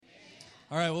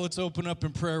All right, well, let's open up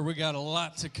in prayer. We got a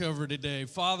lot to cover today.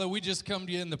 Father, we just come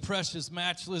to you in the precious,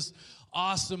 matchless,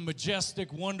 awesome,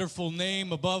 majestic, wonderful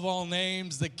name above all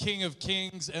names, the King of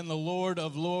kings and the Lord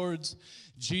of lords,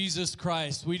 Jesus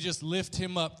Christ. We just lift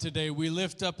him up today. We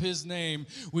lift up his name.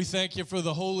 We thank you for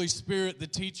the Holy Spirit, the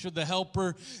teacher, the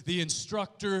helper, the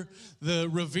instructor, the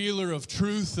revealer of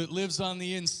truth that lives on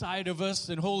the inside of us.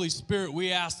 And Holy Spirit,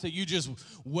 we ask that you just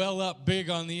well up big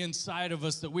on the inside of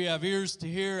us, that we have ears to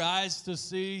hear, eyes to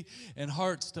see, and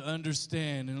hearts to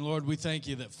understand. And Lord, we thank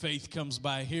you that faith comes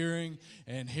by hearing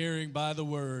and hearing by the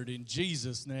word. In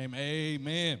Jesus' name,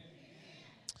 amen.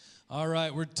 All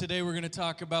right, today we're going to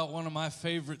talk about one of my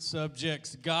favorite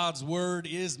subjects. God's Word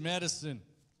is medicine.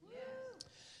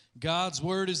 God's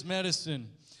Word is medicine.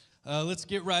 Let's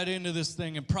get right into this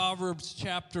thing. In Proverbs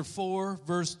chapter 4,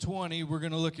 verse 20, we're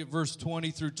going to look at verse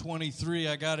 20 through 23.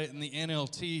 I got it in the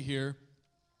NLT here.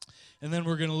 And then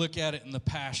we're going to look at it in the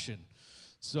Passion.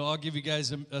 So I'll give you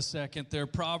guys a second there.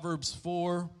 Proverbs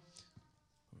 4,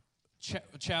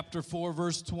 chapter 4,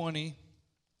 verse 20.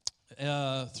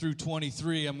 Through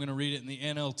 23, I'm going to read it in the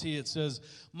NLT. It says,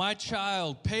 "My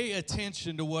child, pay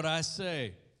attention to what I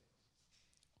say."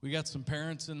 We got some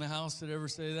parents in the house that ever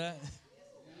say that?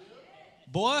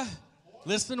 Boy,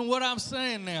 listen to what I'm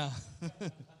saying now.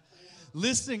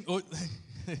 Listen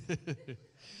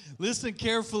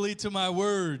carefully to my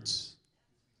words.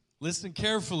 Listen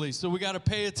carefully. So we got to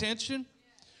pay attention.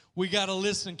 We got to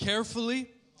listen carefully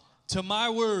to my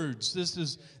words. This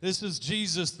is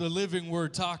Jesus, the living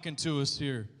word, talking to us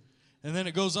here. And then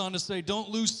it goes on to say, don't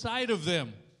lose sight of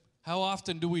them. How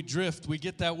often do we drift? We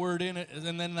get that word in it,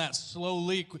 and then that slow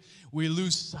leak, we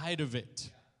lose sight of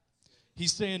it.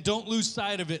 He's saying, don't lose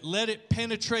sight of it. Let it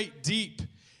penetrate deep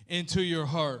into your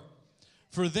heart.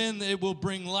 For then it will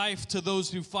bring life to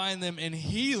those who find them and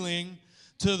healing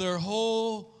to their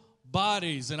whole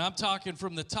bodies. And I'm talking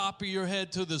from the top of your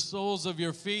head to the soles of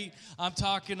your feet. I'm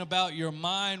talking about your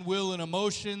mind, will, and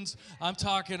emotions. I'm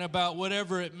talking about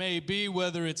whatever it may be,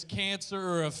 whether it's cancer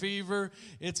or a fever.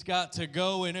 It's got to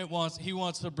go, and he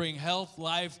wants to bring health,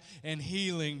 life, and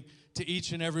healing to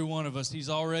each and every one of us. He's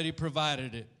already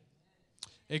provided it.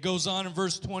 It goes on in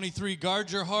verse 23,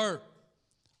 guard your heart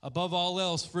above all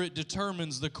else, for it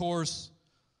determines the course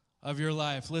of your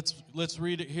life. Let's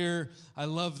read it here. I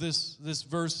love this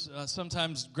verse.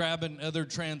 Sometimes grabbing other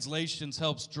translations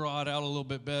helps draw it out a little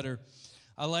bit better.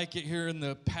 I like it here in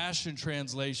the Passion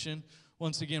Translation.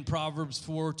 Once again, Proverbs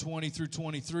 4, 20 through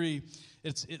 23.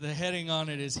 The heading on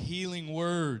it is healing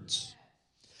words.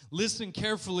 Listen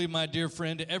carefully, my dear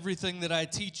friend, to everything that I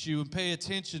teach you, and pay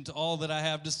attention to all that I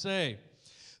have to say.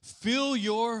 Fill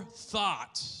your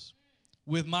thoughts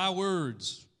with my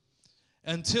words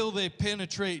until they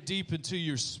penetrate deep into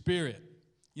your spirit.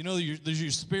 You know, there's your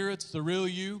spirits, the real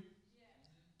you.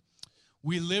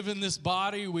 We live in this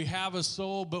body, we have a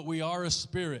soul, but we are a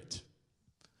spirit.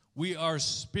 We are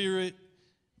spirit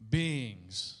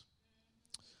beings.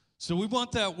 So we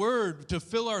want that word to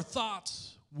fill our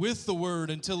thoughts with the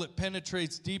word until it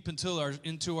penetrates deep into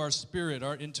our spirit,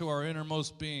 into our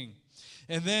innermost being.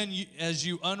 And then as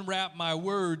you unwrap my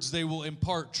words, they will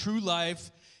impart true life,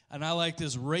 and I like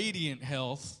this, radiant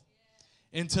health,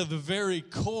 into the very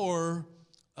core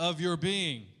of your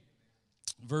being.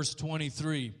 Verse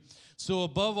 23. So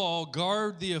above all,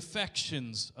 guard the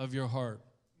affections of your heart.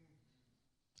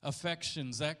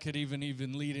 Affections, that could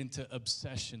even lead into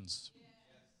obsessions.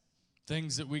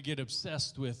 Things that we get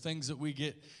obsessed with, things that we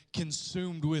get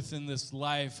consumed with in this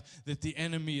life, that the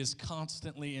enemy is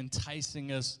constantly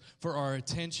enticing us for our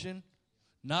attention.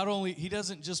 Not only, he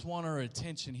doesn't just want our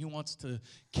attention, he wants to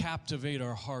captivate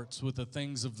our hearts with the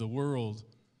things of the world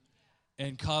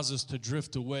and cause us to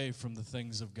drift away from the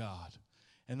things of God.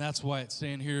 And that's why it's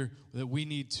saying here that we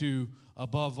need to,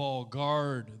 above all,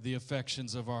 guard the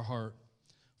affections of our heart,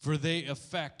 for they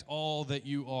affect all that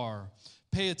you are.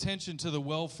 Pay attention to the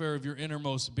welfare of your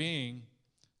innermost being,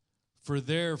 for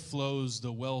there flows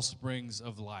the well springs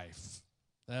of life.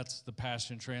 That's the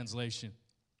Passion Translation.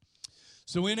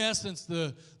 So in essence,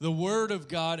 the Word of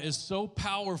God is so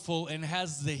powerful and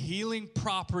has the healing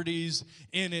properties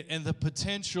in it and the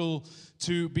potential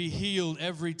to be healed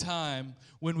every time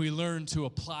when we learn to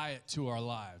apply it to our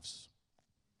lives.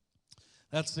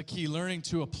 That's the key, learning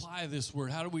to apply this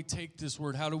word. How do we take this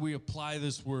word? How do we apply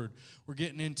this word? We're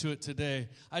getting into it today.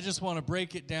 I just want to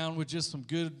break it down with just some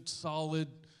good, solid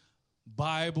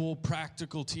Bible,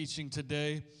 practical teaching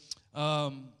today.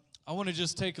 I want to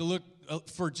just take a look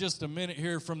for just a minute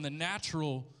here from the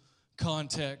natural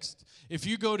context. If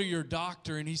you go to your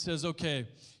doctor and he says, okay,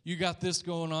 you got this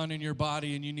going on in your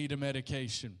body and you need a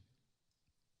medication.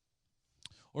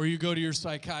 Or you go to your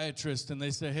psychiatrist and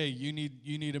they say, hey, you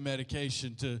need a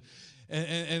medication to,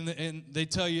 and they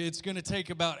tell you it's going to take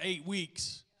about 8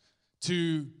 weeks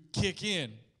to kick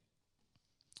in.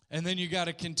 And then you got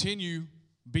to continue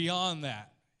beyond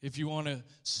that if you want to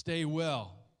stay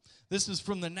well. This is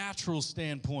from the natural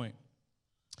standpoint.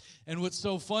 And what's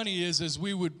so funny is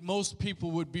most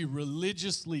people would be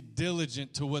religiously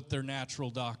diligent to what their natural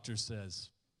doctor says.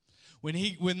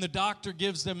 When the doctor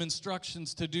gives them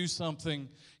instructions to do something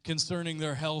concerning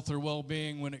their health or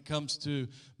well-being when it comes to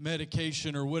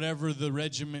medication or whatever the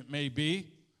regimen may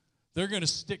be, they're going to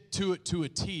stick to it to a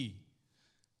T.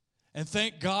 And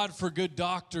thank God for good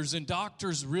doctors. And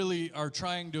doctors really are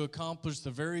trying to accomplish the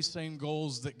very same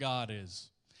goals that God is.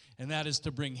 And that is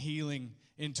to bring healing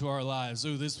into our lives.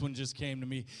 Oh, this one just came to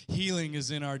me. Healing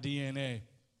is in our DNA.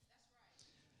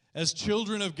 As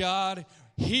children of God,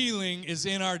 healing is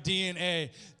in our DNA.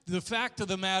 The fact of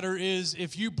the matter is,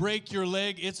 if you break your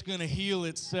leg, it's going to heal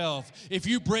itself. If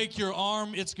you break your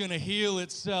arm, it's going to heal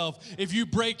itself. If you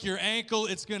break your ankle,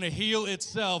 it's going to heal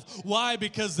itself. Why?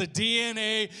 Because the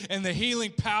DNA and the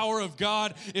healing power of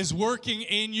God is working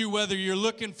in you, whether you're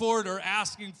looking for it or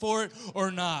asking for it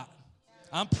or not.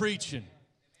 I'm preaching.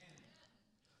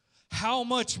 How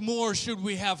much more should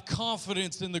we have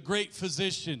confidence in the great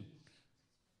physician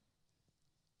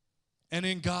and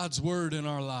in God's word in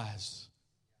our lives?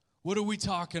 What are we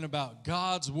talking about?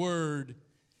 God's word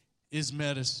is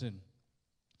medicine.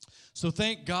 So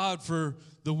thank God for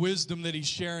the wisdom that he's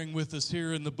sharing with us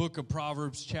here in the book of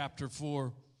Proverbs chapter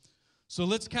 4. So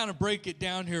let's kind of break it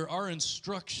down here. Our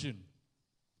instruction.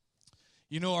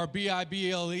 You know, our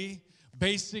BIBLE,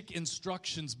 basic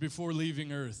instructions before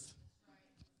leaving earth.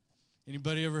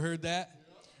 Anybody ever heard that?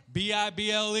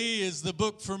 BIBLE is the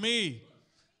book for me.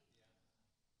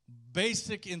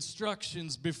 Basic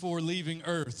instructions before leaving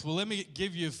earth. Well, let me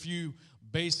give you a few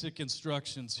basic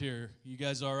instructions here. You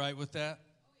guys all right with that?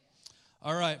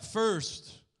 All right,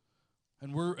 first,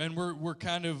 and we're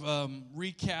kind of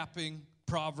recapping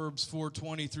Proverbs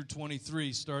 4:20 through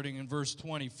 23, starting in verse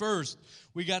 20. First,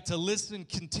 we got to listen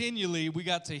continually. We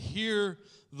got to hear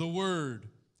the word.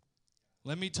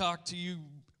 Let me talk to you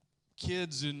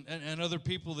kids and other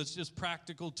people that's just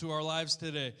practical to our lives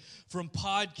today. From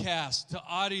podcasts to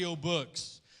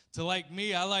audiobooks to, like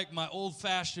me, I like my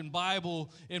old-fashioned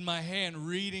Bible in my hand,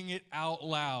 reading it out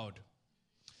loud.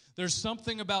 There's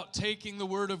something about taking the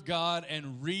Word of God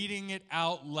and reading it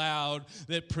out loud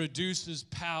that produces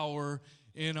power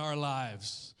in our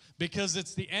lives, because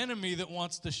it's the enemy that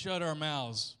wants to shut our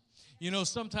mouths. You know,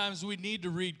 sometimes we need to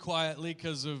read quietly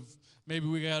because of maybe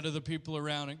we got other people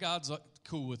around, and God's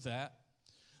cool with that.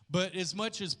 But as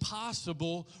much as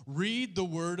possible, read the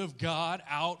Word of God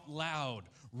out loud.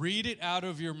 Read it out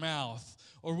of your mouth.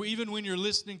 Or even when you're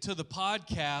listening to the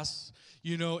podcasts,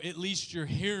 you know, at least you're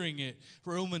hearing it.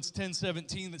 For Romans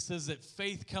 10:17 that says that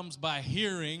faith comes by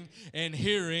hearing and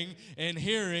hearing and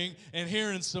hearing and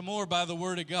hearing some more by the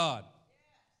Word of God.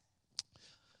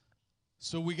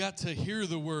 So we got to hear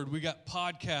the Word. We got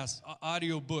podcasts,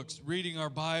 audiobooks, reading our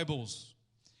Bibles,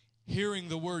 hearing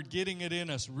the Word, getting it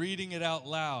in us, reading it out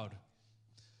loud.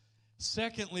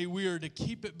 Secondly, we are to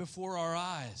keep it before our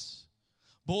eyes,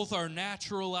 both our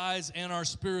natural eyes and our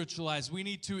spiritual eyes. We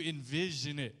need to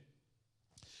envision it.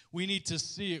 We need to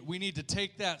see it. We need to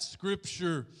take that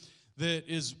scripture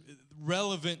that is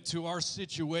relevant to our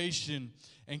situation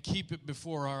and keep it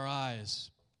before our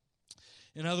eyes.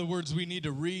 In other words, we need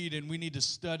to read and we need to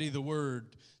study the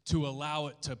Word to allow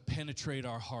it to penetrate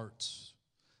our hearts.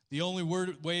 The only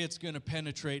way it's going to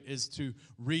penetrate is to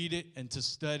read it and to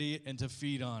study it and to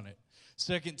feed on it.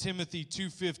 2 Timothy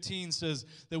 2:15 says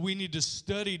that we need to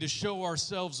study to show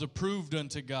ourselves approved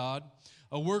unto God,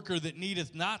 a worker that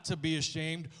needeth not to be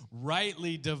ashamed,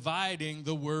 rightly dividing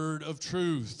the word of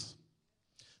truth.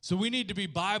 So we need to be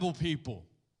Bible people.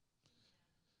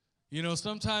 You know,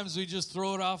 sometimes we just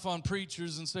throw it off on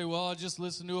preachers and say, well, I'll just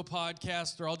listen to a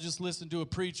podcast or I'll just listen to a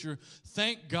preacher.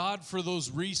 Thank God for those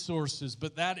resources,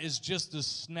 but that is just a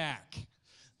snack.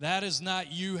 That is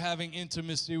not you having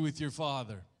intimacy with your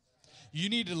Father. You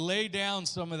need to lay down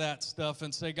some of that stuff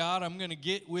and say, God, I'm going to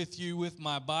get with you with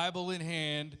my Bible in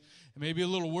hand, and maybe a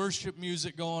little worship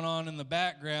music going on in the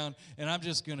background, and I'm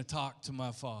just going to talk to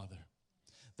my Father.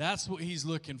 That's what He's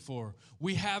looking for.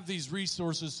 We have these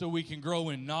resources so we can grow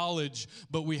in knowledge,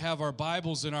 but we have our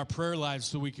Bibles and our prayer lives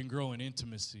so we can grow in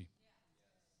intimacy.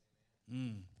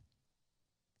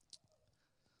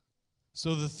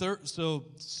 So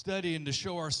studying to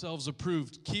show ourselves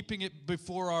approved, keeping it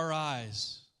before our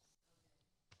eyes.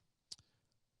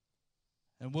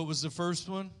 And what was the first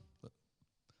one?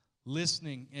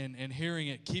 Listening and hearing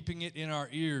it, keeping it in our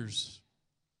ears.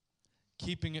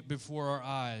 keeping it before our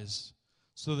eyes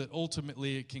so that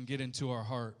ultimately it can get into our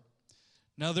heart.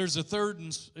 Now there's a third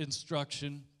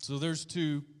instruction. So there's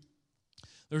two.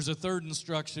 There's a third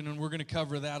instruction, and we're going to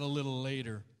cover that a little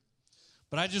later.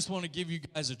 But I just want to give you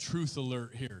guys a truth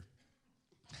alert here.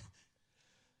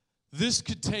 This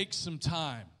could take some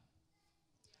time.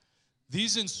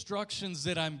 These instructions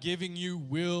that I'm giving you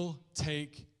will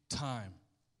take time.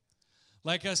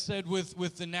 Like I said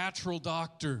with the natural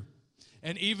doctor,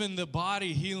 and even the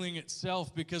body healing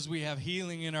itself, because we have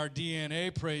healing in our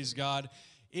DNA, praise God,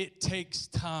 it takes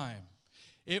time.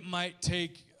 It might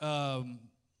take,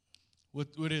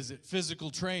 what is it?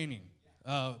 Physical training,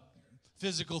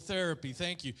 physical therapy.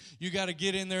 Thank you. You got to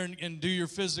get in there and do your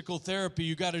physical therapy.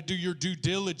 You got to do your due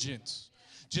diligence.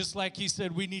 Just like he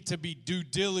said, we need to be due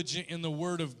diligent in the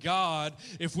Word of God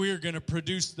if we are going to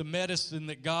produce the medicine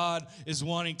that God is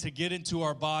wanting to get into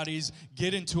our bodies,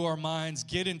 get into our minds,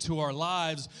 get into our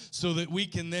lives, so that we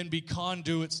can then be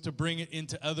conduits to bring it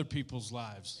into other people's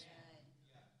lives.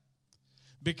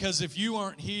 Because if you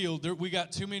aren't healed, we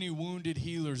got too many wounded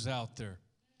healers out there.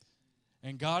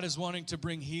 And God is wanting to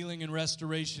bring healing and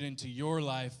restoration into your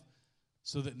life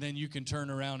so that then you can turn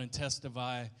around and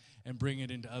testify and bring it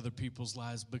into other people's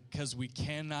lives, because we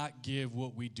cannot give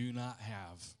what we do not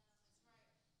have.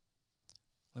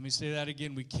 Let me say that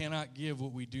again. We cannot give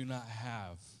what we do not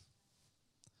have.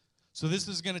 So this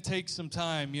is going to take some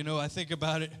time. You know, I think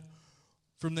about it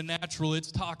from the natural.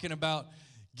 It's talking about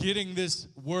getting this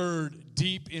word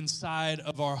deep inside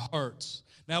of our hearts.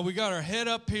 Now, we got our head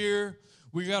up here.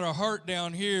 We got our heart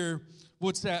down here.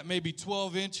 What's that? Maybe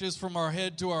 12 inches from our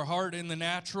head to our heart in the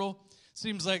natural.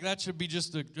 Seems like that should be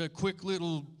just a quick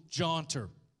little jaunter.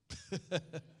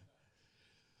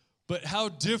 But how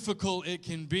difficult it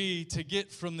can be to get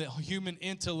from the human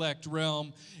intellect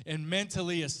realm and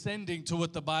mentally ascending to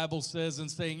what the Bible says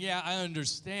and saying, yeah, I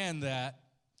understand that,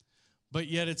 but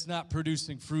yet it's not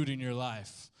producing fruit in your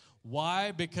life.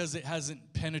 Why? Because it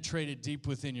hasn't penetrated deep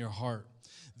within your heart.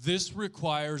 This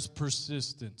requires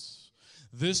persistence.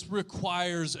 This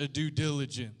requires a due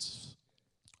diligence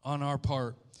on our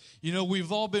part. You know,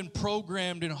 we've all been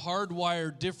programmed and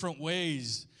hardwired different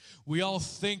ways. We all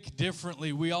think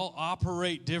differently. We all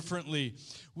operate differently.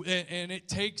 And it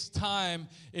takes time.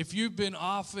 If you've been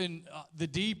off in the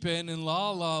deep end in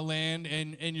la land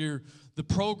and the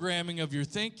programming of your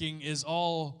thinking is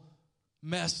all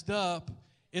messed up,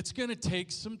 it's going to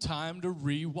take some time to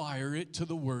rewire it to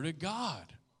the Word of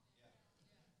God.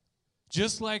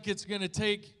 Just like it's going to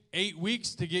take 8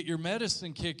 weeks to get your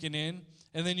medicine kicking in,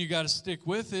 and then you got to stick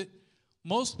with it.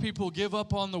 Most people give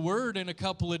up on the Word in a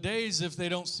couple of days if they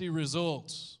don't see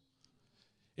results.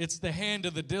 It's the hand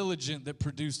of the diligent that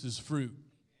produces fruit.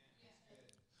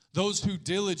 Those who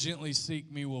diligently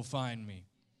seek me will find me.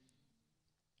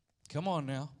 Come on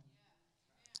now.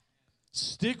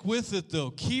 Stick with it,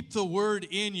 though. Keep the Word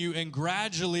in you, and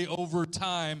gradually over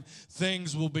time,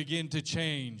 things will begin to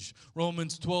change.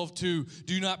 Romans 12:2,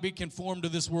 do not be conformed to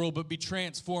this world, but be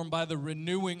transformed by the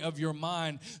renewing of your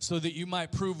mind, so that you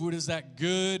might prove what is that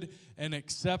good and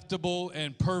acceptable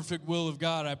and perfect will of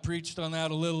God. I preached on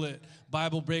that a little at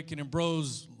Bible Breaking and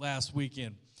Bros last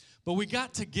weekend. But we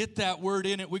got to get that word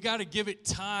in it. We got to give it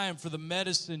time for the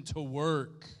medicine to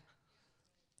work.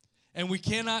 And we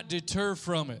cannot deter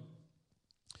from it.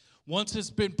 Once it's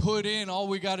been put in, all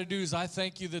we got to do is, I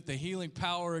thank you that the healing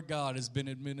power of God has been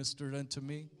administered unto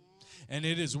me. And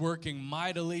it is working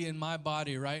mightily in my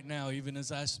body right now, even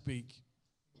as I speak.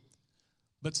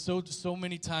 But so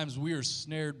many times we are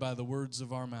snared by the words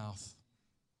of our mouth.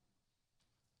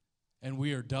 And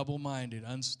we are double-minded,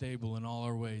 unstable in all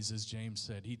our ways, as James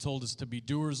said. He told us to be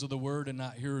doers of the word and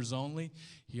not hearers only.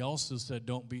 He also said,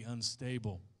 don't be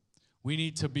unstable. We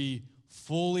need to be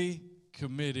fully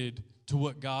committed to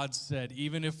what God said,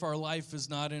 even if our life is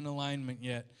not in alignment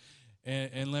yet.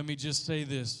 And let me just say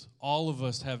this, all of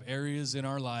us have areas in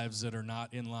our lives that are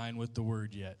not in line with the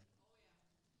Word yet.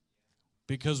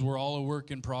 Because we're all a work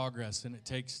in progress, and it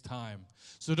takes time.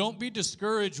 So don't be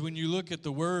discouraged when you look at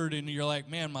the Word and you're like,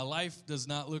 man, my life does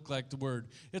not look like the Word.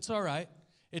 It's all right.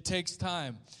 It takes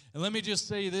time. And let me just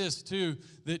say this, too,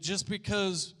 that just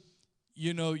because,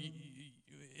 you know,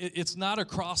 it's not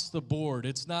across the board.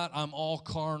 It's not I'm all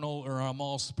carnal or I'm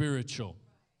all spiritual.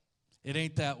 It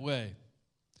ain't that way.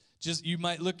 Just you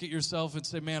might look at yourself and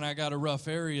say, man, I got a rough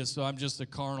area, so I'm just a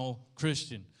carnal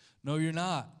Christian. No, you're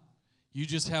not. You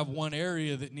just have one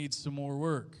area that needs some more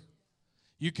work.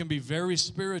 You can be very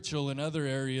spiritual in other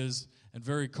areas and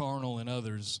very carnal in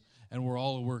others, and we're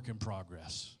all a work in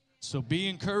progress. So be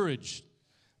encouraged.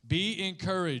 Be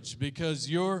encouraged, because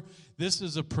this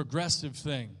is a progressive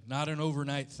thing, not an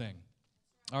overnight thing.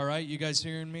 All right, you guys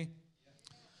hearing me?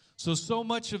 So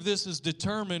much of this is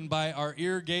determined by our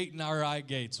ear gate and our eye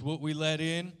gates. What we let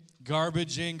in,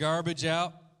 garbage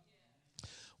out.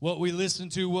 What we listen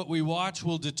to, what we watch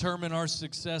will determine our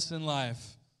success in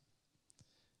life.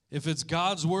 If it's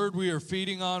God's word we are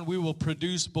feeding on, we will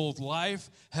produce both life,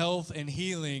 health, and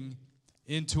healing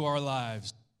into our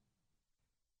lives.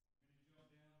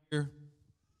 Here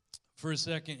for a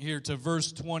second here to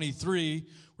verse 23.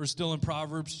 We're still in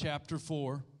Proverbs chapter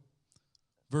 4.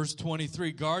 Verse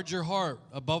 23, guard your heart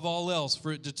above all else,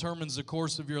 for it determines the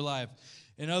course of your life.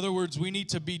 In other words, we need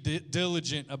to be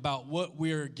diligent about what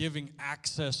we are giving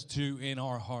access to in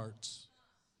our hearts.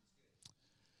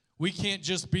 We can't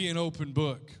just be an open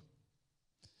book.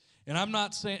 And I'm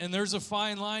not saying, and there's a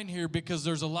fine line here because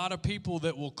there's a lot of people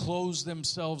that will close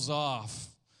themselves off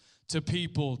to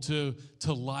people, to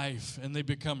life, and they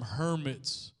become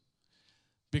hermits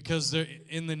because they're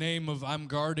in the name of I'm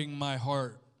guarding my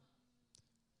heart.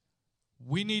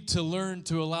 We need to learn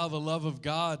to allow the love of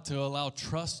God to allow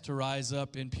trust to rise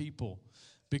up in people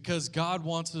because God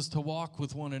wants us to walk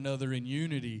with one another in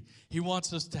unity. He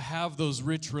wants us to have those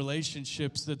rich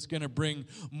relationships that's going to bring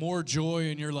more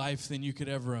joy in your life than you could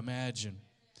ever imagine.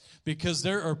 Because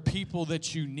there are people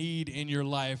that you need in your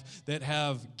life that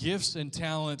have gifts and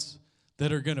talents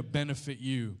that are going to benefit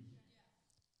you.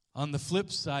 On the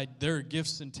flip side, there are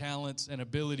gifts and talents and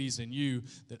abilities in you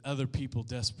that other people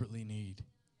desperately need.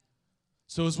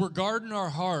 So as we're guarding our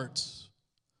hearts,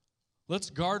 let's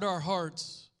guard our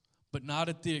hearts, but not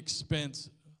at the expense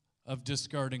of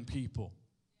discarding people.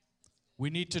 We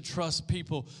need to trust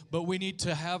people, but we need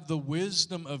to have the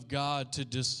wisdom of God to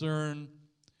discern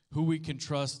who we can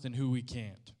trust and who we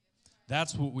can't.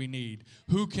 That's what we need.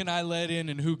 Who can I let in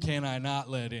and who can I not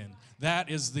let in? That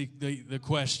is the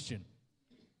question.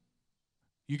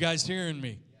 You guys hearing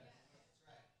me?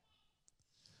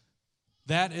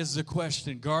 That is the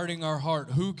question, guarding our heart.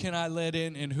 Who can I let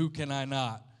in and who can I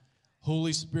not?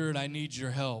 Holy Spirit, I need your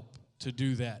help to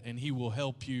do that, and He will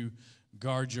help you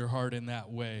guard your heart in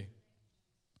that way.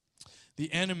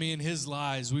 The enemy and his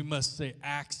lies, we must say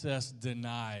access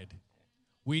denied.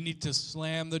 We need to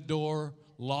slam the door,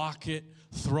 lock it,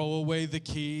 throw away the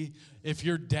key. If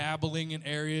you're dabbling in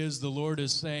areas, the Lord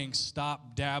is saying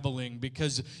stop dabbling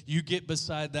because you get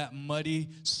beside that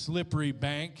muddy, slippery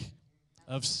bank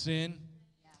of sin.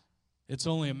 It's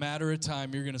only a matter of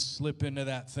time you're going to slip into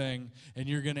that thing, and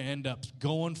you're going to end up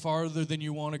going farther than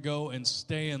you want to go and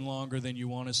staying longer than you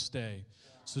want to stay.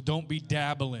 So don't be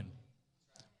dabbling.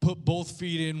 Put both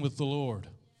feet in with the Lord.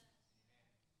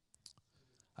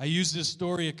 I used this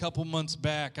story a couple months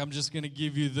back. I'm just going to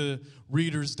give you the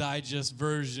Reader's Digest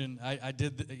version.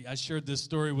 I shared this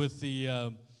story with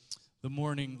the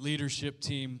morning leadership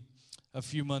team a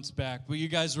few months back. But you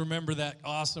guys remember that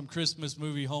awesome Christmas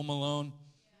movie, Home Alone?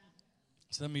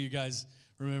 Some of you guys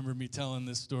remember me telling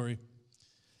this story.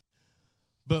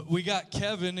 But we got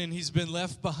Kevin, and he's been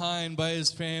left behind by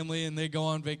his family, and they go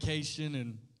on vacation,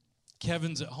 and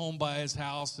Kevin's at home by his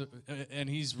house, and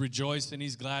he's rejoicing.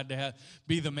 He's glad to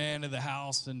be the man of the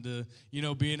house and to,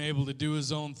 being able to do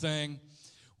his own thing.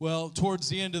 Well, towards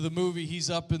the end of the movie, he's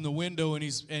up in the window, and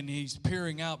he's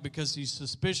peering out because he's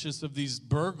suspicious of these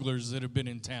burglars that have been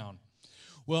in town.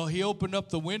 Well, he opened up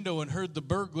the window and heard the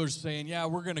burglars saying, yeah,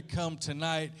 we're going to come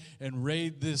tonight and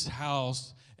raid this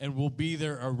house, and we'll be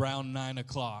there around 9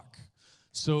 o'clock.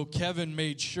 So Kevin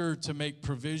made sure to make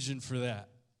provision for that.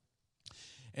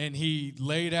 And he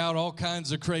laid out all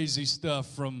kinds of crazy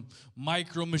stuff, from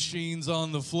micro machines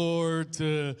on the floor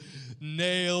to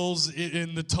nails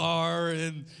in the tar.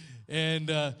 And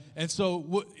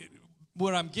so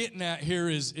what I'm getting at here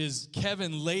is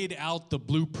Kevin laid out the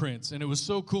blueprints. And it was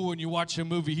so cool when you watch a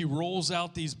movie, he rolls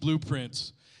out these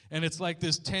blueprints. And it's like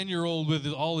this 10-year-old with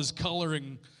all his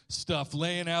coloring stuff,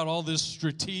 laying out all this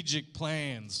strategic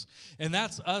plans. And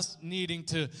that's us needing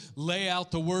to lay out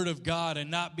the Word of God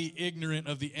and not be ignorant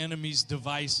of the enemy's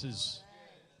devices.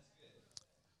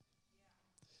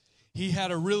 He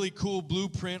had a really cool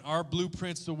blueprint. Our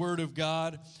blueprint's the Word of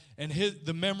God. And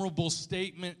the memorable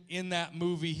statement in that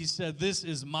movie, he said, this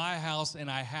is my house and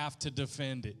I have to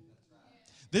defend it.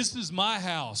 This is my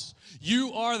house.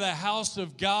 You are the house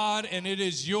of God, and it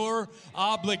is your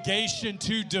obligation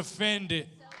to defend it.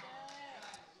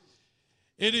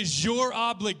 It is your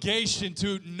obligation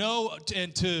to know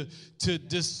and to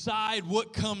decide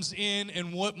what comes in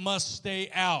and what must stay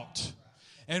out.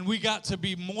 And we got to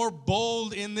be more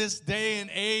bold in this day and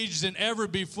age than ever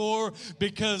before,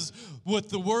 because what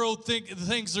the world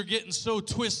things are getting so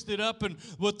twisted up, and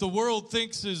what the world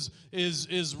thinks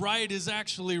is right is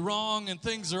actually wrong, and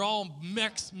things are all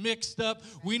mixed up.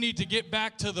 We need to get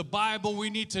back to the Bible. We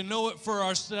need to know it for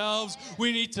ourselves.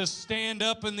 We need to stand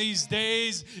up in these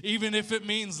days, even if it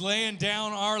means laying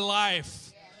down our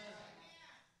life.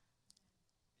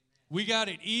 We got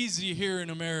it easy here in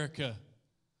America.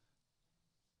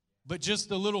 But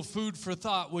just a little food for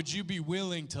thought, would you be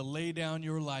willing to lay down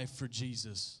your life for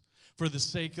Jesus, for the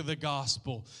sake of the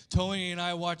gospel? Tony and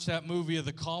I watched that movie of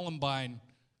the Columbine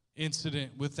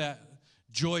incident with that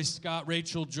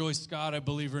Rachel Joy Scott, I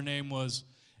believe her name was.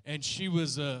 And she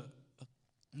was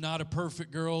not a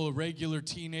perfect girl, a regular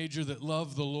teenager that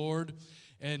loved the Lord.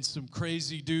 And some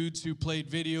crazy dudes who played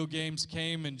video games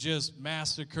came and just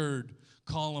massacred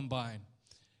Columbine.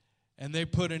 And they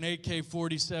put an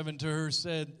AK-47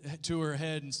 to her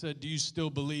head and said, "Do you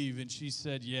still believe?" And she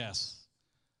said, "Yes."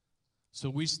 So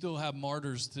we still have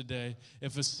martyrs today.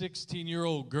 If a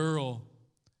 16-year-old girl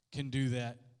can do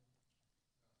that,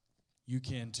 you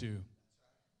can too.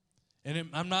 And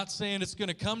I'm not saying it's going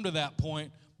to come to that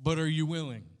point, but are you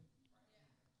willing?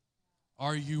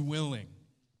 Are you willing?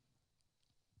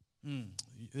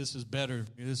 This is better.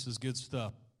 This is good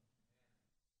stuff.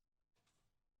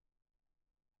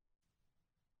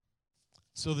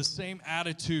 So the same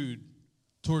attitude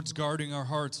towards guarding our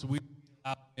hearts we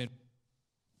have in.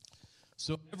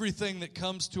 So everything that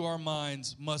comes to our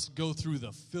minds must go through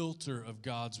the filter of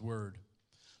God's word.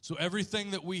 So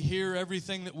everything that we hear,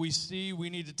 everything that we see,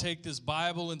 we need to take this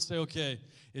Bible and say, okay,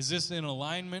 is this in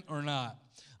alignment or not?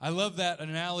 I love that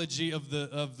analogy of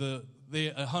the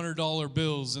 $100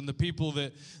 bills and the people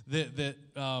that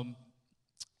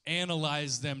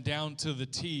analyze them down to the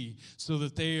T so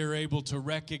that they are able to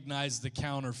recognize the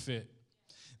counterfeit.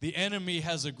 The enemy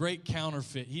has a great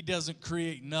counterfeit. He doesn't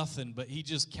create nothing, but he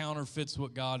just counterfeits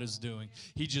what God is doing.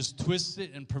 He just twists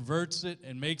it and perverts it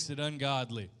and makes it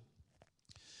ungodly.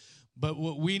 But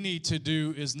what we need to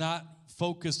do is not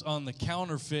focus on the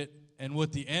counterfeit and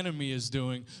what the enemy is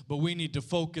doing, but we need to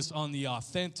focus on the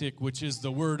authentic, which is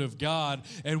the Word of God.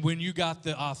 And when you got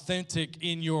the authentic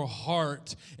in your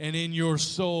heart and in your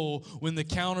soul, when the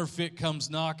counterfeit comes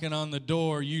knocking on the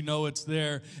door, you know it's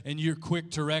there, and you're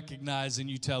quick to recognize, and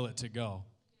you tell it to go.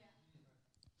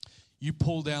 You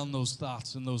pull down those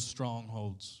thoughts and those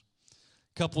strongholds.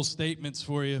 Couple statements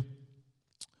for you.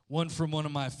 One from one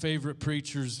of my favorite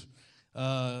preachers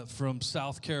from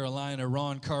South Carolina,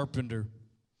 Ron Carpenter.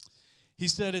 He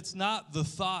said, it's not the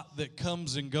thought that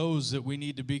comes and goes that we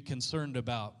need to be concerned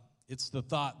about. It's the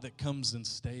thought that comes and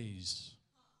stays.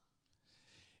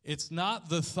 It's not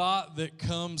the thought that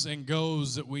comes and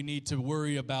goes that we need to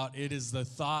worry about. It is the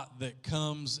thought that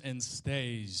comes and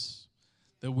stays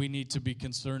that we need to be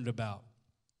concerned about.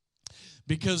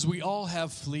 Because we all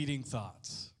have fleeting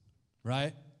thoughts,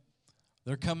 right?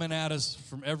 They're coming at us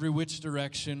from every which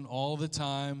direction all the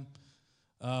time.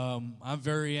 I'm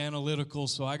very analytical,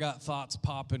 so I got thoughts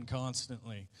popping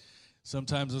constantly.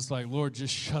 Sometimes it's like, Lord,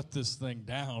 just shut this thing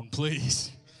down,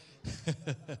 please.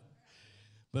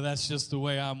 But that's just the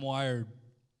way I'm wired.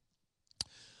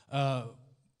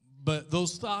 But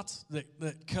those thoughts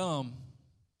that come,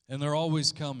 and they're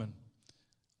always coming,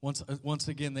 once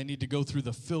again, they need to go through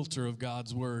the filter of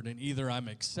God's word. And either I'm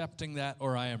accepting that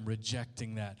or I am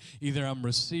rejecting that. Either I'm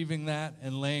receiving that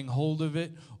and laying hold of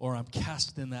it, or I'm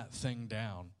casting that thing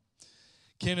down.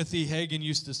 Kenneth E. Hagin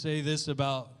used to say this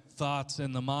about thoughts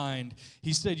and the mind.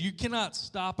 He said, you cannot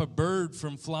stop a bird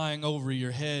from flying over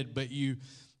your head, but you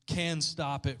can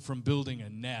stop it from building a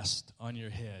nest on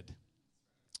your head.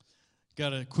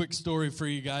 Got a quick story for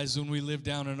you guys. When we lived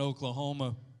down in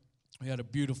Oklahoma, we had a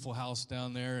beautiful house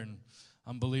down there, and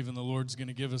I'm believing the Lord's going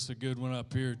to give us a good one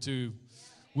up here too.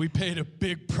 We paid a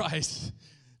big price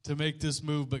to make this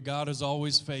move, but God is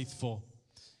always faithful.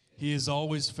 He is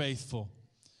always faithful.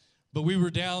 But we were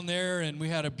down there, and we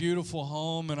had a beautiful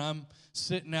home, and I'm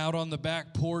sitting out on the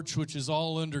back porch, which is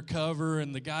all undercover,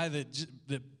 and the guy that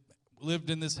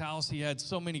lived in this house, he had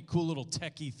so many cool little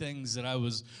techie things that I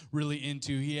was really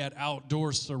into. He had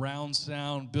outdoor surround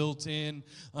sound built in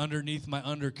underneath my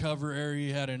undercover area.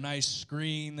 He had a nice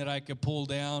screen that I could pull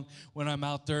down when I'm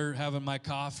out there having my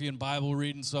coffee and Bible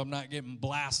reading, so I'm not getting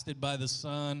blasted by the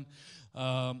sun.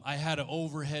 I had an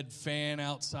overhead fan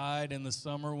outside in the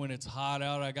summer when it's hot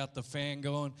out. I got the fan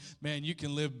going. Man, you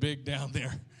can live big down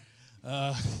there.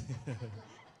 But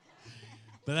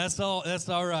that's all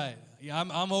right. Yeah,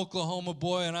 I'm Oklahoma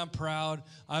boy, and I'm proud.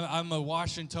 I'm a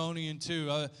Washingtonian,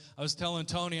 too. I was telling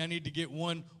Tony I need to get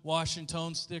one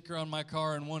Washington sticker on my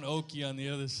car and one Okie on the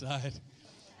other side.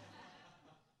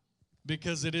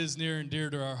 because it is near and dear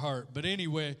to our heart. But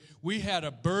anyway, we had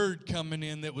a bird coming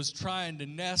in that was trying to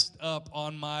nest up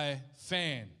on my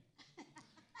fan.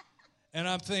 And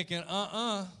I'm thinking,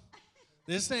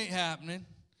 this ain't happening.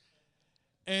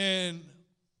 And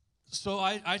so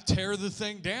I tear the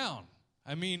thing down.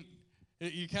 I mean,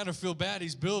 you kind of feel bad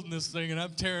he's building this thing and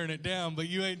I'm tearing it down, but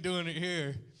you ain't doing it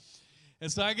here.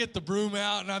 And so I get the broom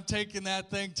out and I'm taking that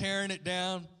thing, tearing it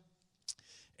down.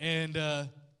 And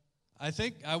I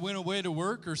think I went away to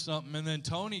work or something, and then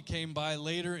Tony came by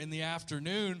later in the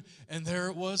afternoon, and there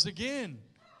it was again.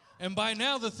 And by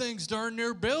now the thing's darn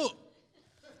near built.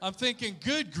 I'm thinking,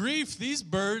 good grief, these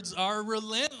birds are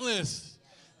relentless.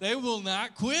 They will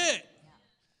not quit.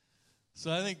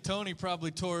 So I think Tony probably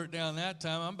tore it down that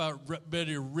time. I'm about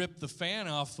ready to rip the fan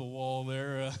off the wall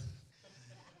there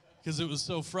because it was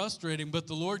so frustrating. But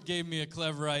the Lord gave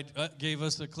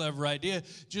us a clever idea.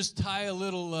 Just tie a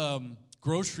little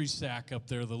grocery sack up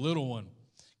there, the little one,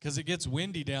 because it gets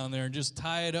windy down there, and just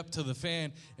tie it up to the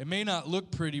fan. It may not look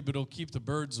pretty, but it'll keep the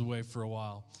birds away for a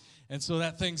while. And so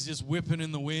that thing's just whipping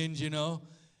in the wind, you know.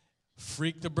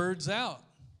 Freak the birds out.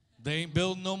 They ain't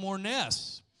building no more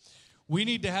nests. We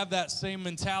need to have that same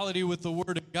mentality with the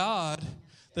Word of God,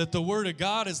 that the Word of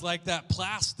God is like that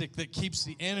plastic that keeps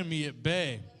the enemy at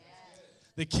bay,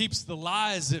 that keeps the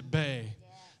lies at bay.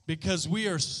 Because we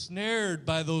are snared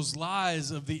by those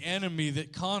lies of the enemy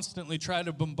that constantly try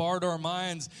to bombard our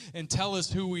minds and tell us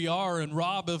who we are and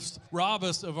rob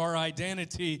us of our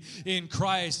identity in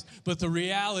Christ. But the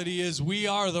reality is we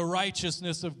are the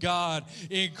righteousness of God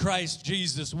in Christ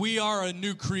Jesus. We are a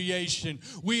new creation.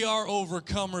 We are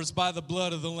overcomers by the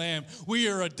blood of the Lamb. We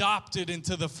are adopted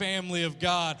into the family of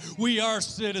God. We are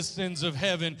citizens of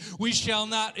heaven. We shall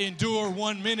not endure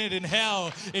 1 minute in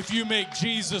hell if you make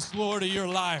Jesus Lord of your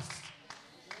life.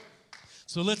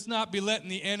 So let's not be letting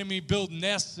the enemy build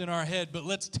nests in our head, but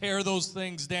let's tear those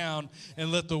things down and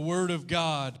let the Word of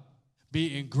God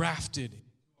be engrafted.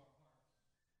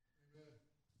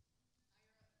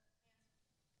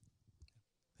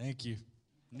 Thank you.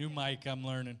 New mic, I'm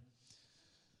learning.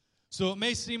 So it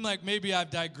may seem like maybe I've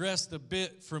digressed a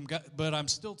bit from God, but I'm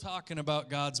still talking about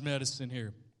God's medicine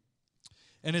here.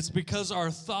 And it's because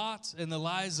our thoughts and the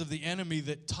lies of the enemy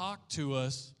that talk to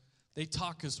us, they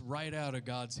talk us right out of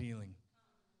God's healing.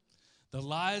 The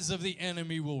lies of the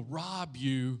enemy will rob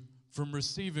you from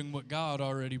receiving what God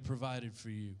already provided for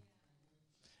you.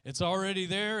 It's already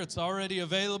there. It's already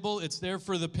available. It's there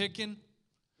for the picking.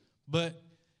 But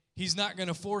he's not going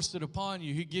to force it upon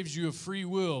you. He gives you a free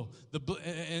will.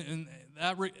 And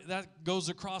that goes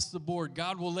across the board.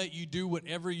 God will let you do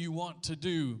whatever you want to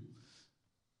do.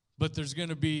 But there's going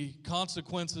to be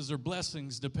consequences or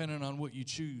blessings depending on what you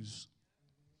choose.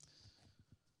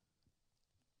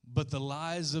 But the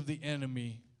lies of the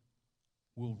enemy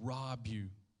will rob you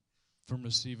from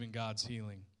receiving God's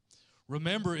healing.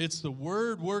 Remember, it's the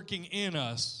Word working in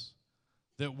us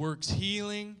that works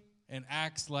healing and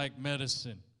acts like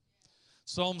medicine.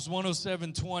 Psalms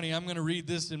 107:20, I'm going to read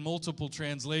this in multiple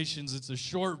translations. It's a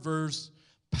short verse,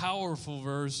 powerful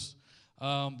verse, but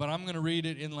I'm going to read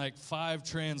it in like 5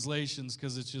 translations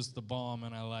because it's just the bomb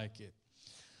and I like it.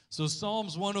 So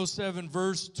Psalms 107,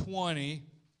 verse 20,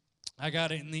 I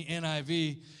got it in the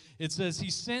NIV. It says,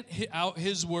 He sent out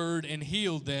His word and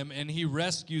healed them, and He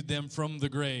rescued them from the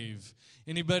grave.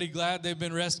 Anybody glad they've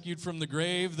been rescued from the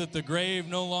grave? That the grave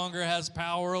no longer has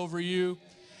power over you?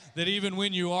 That even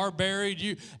when you are buried,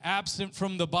 you absent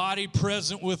from the body,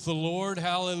 present with the Lord.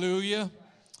 Hallelujah.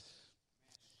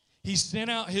 He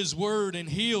sent out His word and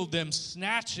healed them,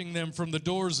 snatching them from the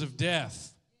doors of death.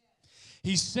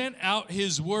 He sent out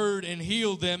His word and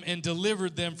healed them and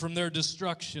delivered them from their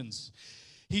destructions.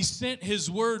 He sent His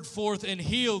word forth and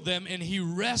healed them, and He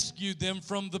rescued them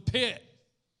from the pit.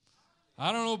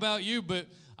 I don't know about you, but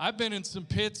I've been in some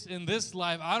pits in this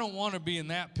life. I don't want to be in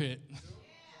that pit.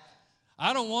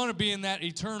 I don't want to be in that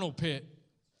eternal pit.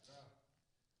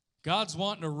 God's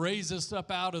wanting to raise us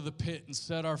up out of the pit and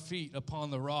set our feet upon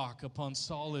the rock, upon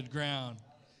solid ground.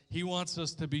 He wants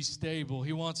us to be stable.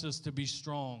 He wants us to be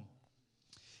strong.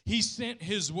 He sent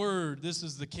His word. This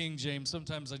is the King James.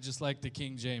 Sometimes I just like the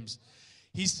King James.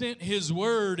 He sent His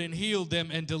word and healed them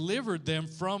and delivered them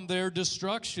from their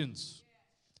destructions.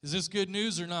 Is this good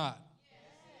news or not?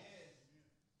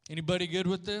 Anybody good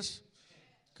with this?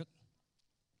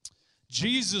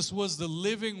 Jesus was the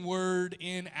living word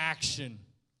in action.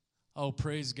 Oh,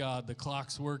 praise God. The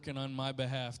clock's working on my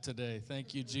behalf today.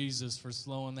 Thank you, Jesus, for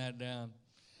slowing that down.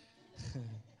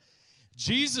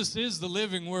 Jesus is the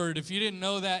living word. If you didn't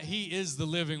know that, He is the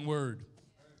living word.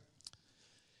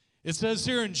 It says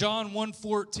here in John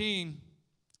 1:14,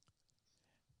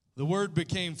 the Word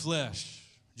became flesh.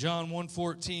 John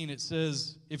 1:14, it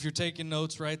says, if you're taking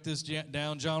notes, write this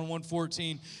down. John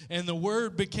 1:14, and the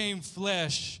Word became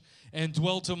flesh and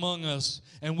dwelt among us,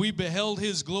 and we beheld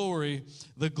his glory,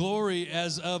 the glory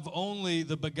as of only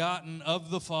the begotten of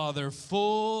the Father,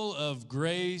 full of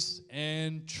grace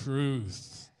and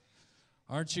truth.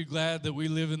 Aren't you glad that we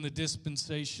live in the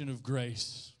dispensation of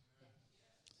grace?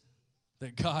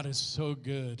 That God is so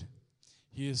good.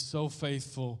 He is so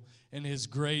faithful, and his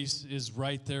grace is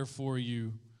right there for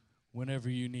you whenever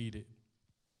you need it.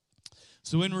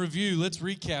 So in review, let's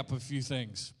recap a few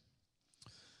things.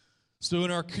 So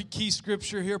in our key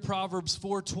scripture here, Proverbs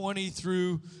 4:20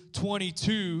 through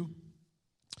 22,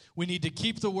 we need to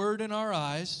keep the word in our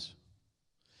eyes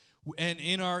and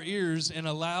in our ears and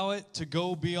allow it to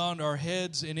go beyond our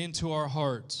heads and into our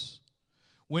hearts.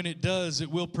 When it does, it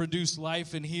will produce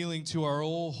life and healing to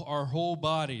our whole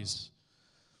bodies.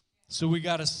 So we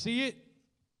got to see it,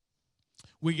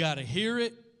 we got to hear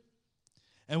it,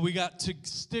 and we got to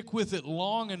stick with it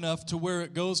long enough to where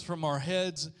it goes from our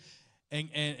heads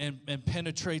and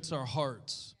penetrates our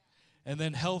hearts. And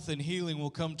then health and healing will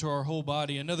come to our whole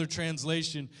body. Another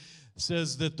translation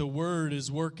says that the word is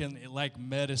working like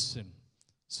medicine.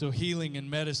 So healing and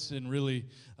medicine, really,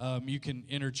 you can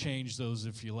interchange those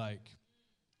if you like.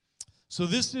 So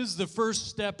this is the first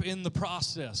step in the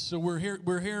process. So we're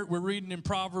reading in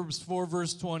Proverbs 4,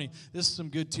 verse 20. This is some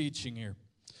good teaching here.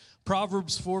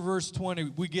 Proverbs 4, verse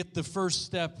 20, we get the first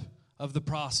step of the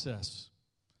process.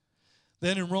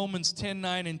 Then in Romans 10,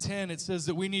 9, and 10, it says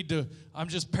that we need to, I'm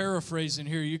just paraphrasing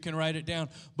here, you can write it down,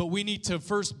 but we need to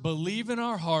first believe in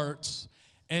our hearts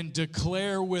and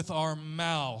declare with our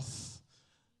mouth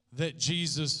that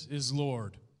Jesus is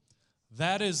Lord.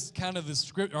 That is kind of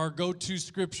our go-to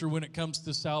scripture when it comes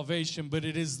to salvation, but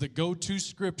it is the go-to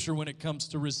scripture when it comes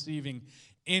to receiving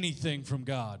anything from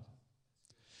God.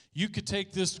 You could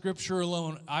take this scripture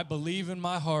alone, I believe in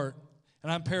my heart,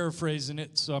 and I'm paraphrasing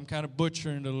it, so I'm kind of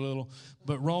butchering it a little.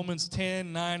 But Romans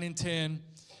 10, 9, and 10,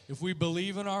 if we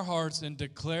believe in our hearts and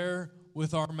declare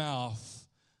with our mouth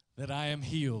that I am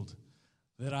healed,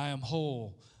 that I am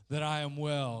whole, that I am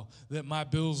well, that my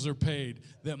bills are paid,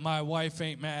 that my wife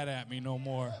ain't mad at me no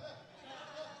more,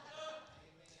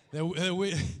 that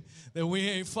we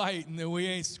ain't fighting, that we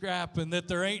ain't scrapping, that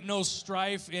there ain't no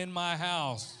strife in my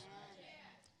house.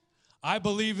 I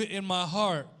believe it in my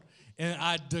heart. And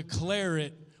I declare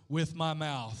it with my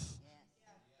mouth.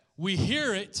 We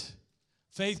hear it.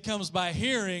 Faith comes by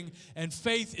hearing, and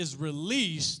faith is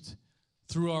released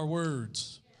through our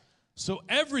words. So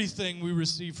everything we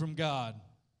receive from God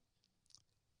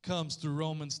comes through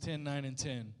Romans 10, 9, and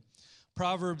 10.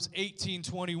 Proverbs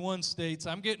 18:21 states,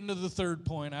 I'm getting to the third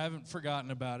point. I haven't forgotten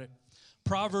about it.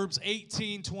 Proverbs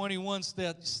 18:21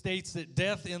 states that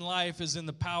death in life is in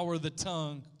the power of the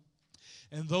tongue,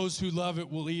 and those who love it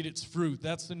will eat its fruit.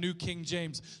 That's the New King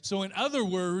James. So in other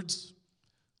words,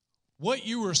 what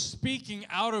you are speaking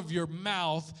out of your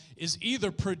mouth is either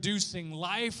producing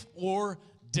life or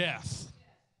death.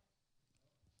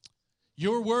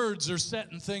 Your words are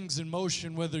setting things in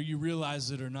motion whether you realize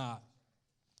it or not.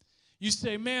 You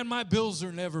say, man, my bills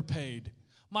are never paid.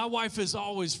 My wife is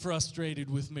always frustrated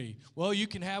with me. Well, you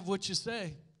can have what you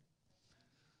say.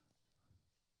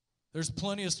 There's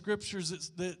plenty of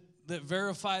scriptures that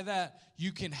verify that.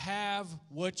 You can have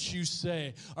what you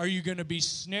say. Are you going to be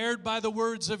snared by the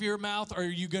words of your mouth, or are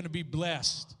you going to be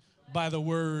blessed by the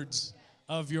words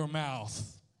of your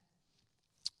mouth?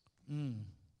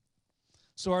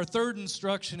 So our third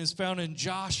instruction is found in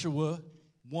Joshua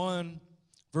 1,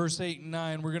 verse 8 and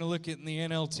 9. We're going to look at it in the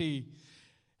NLT,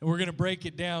 and we're going to break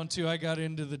it down too. I got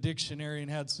into the dictionary and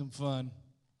had some fun.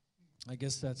 I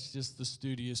guess that's just the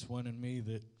studious one in me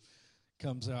that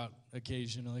comes out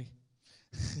occasionally.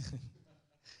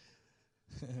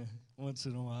 Once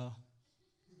in a while.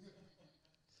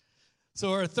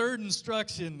 So our third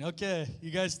instruction, okay,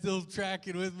 you guys still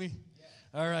tracking with me?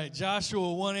 All right,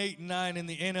 Joshua 1, 8, and 9 in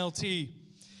the NLT.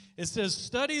 It says,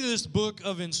 study this book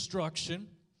of instruction,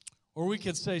 or we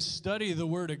could say study the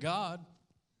Word of God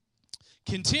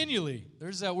continually.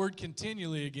 There's that word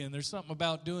continually again. There's something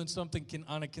about doing something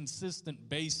on a consistent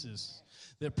basis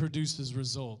that produces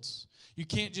results. You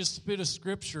can't just spit a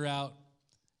scripture out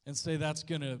and say that's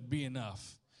going to be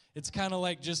enough. It's kind of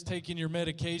like just taking your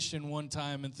medication one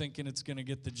time and thinking it's going to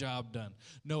get the job done.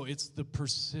 No, it's the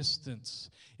persistence.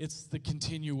 It's the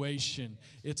continuation.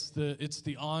 It's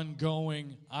the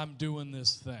ongoing, I'm doing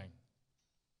this thing.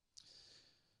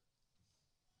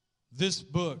 This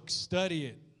book, study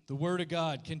it, the Word of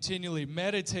God, continually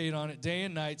meditate on it day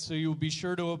and night so you'll be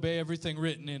sure to obey everything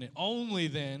written in it. Only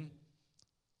then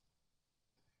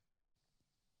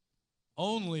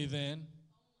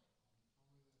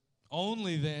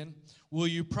Only then will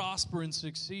you prosper and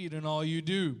succeed in all you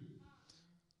do.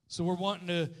 So we're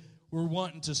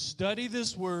wanting to study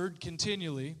this word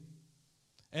continually.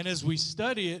 And as we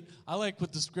study it, I like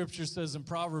what the scripture says in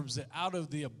Proverbs, that out of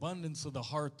the abundance of the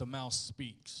heart, the mouth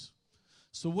speaks.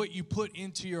 So what you put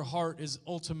into your heart is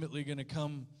ultimately going to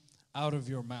come out of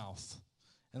your mouth.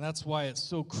 And that's why it's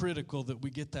so critical that we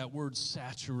get that word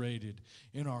saturated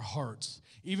in our hearts.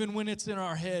 Even when it's in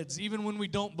our heads, even when we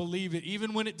don't believe it,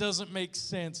 even when it doesn't make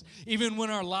sense, even when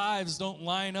our lives don't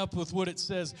line up with what it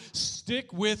says,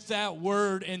 stick with that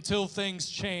word until things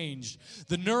change.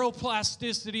 The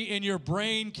neuroplasticity in your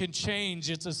brain can change.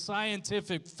 It's a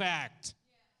scientific fact.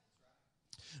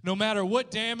 No matter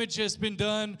what damage has been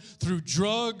done through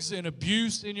drugs and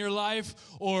abuse in your life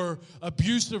or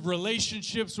abusive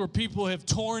relationships where people have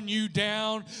torn you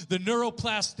down, the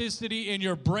neuroplasticity in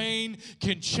your brain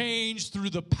can change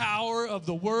through the power of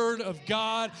the Word of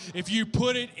God. If you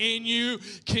put it in you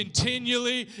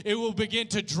continually, it will begin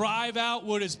to drive out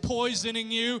what is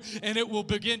poisoning you, and it will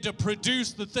begin to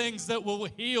produce the things that will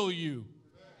heal you.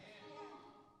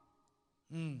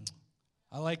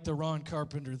 I like the Ron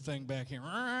Carpenter thing back here.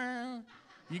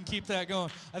 You can keep that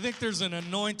going. I think there's an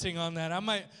anointing on that.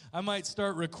 I might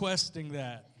start requesting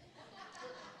that.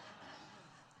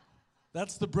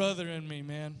 That's the brother in me,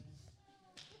 man.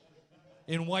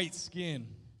 In white skin.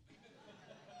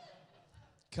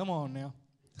 Come on now.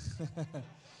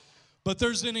 But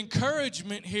there's an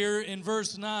encouragement here in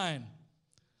verse 9.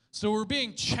 So we're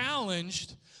being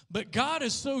challenged, but God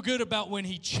is so good about when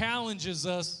He challenges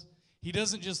us. He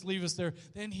doesn't just leave us there.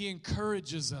 Then He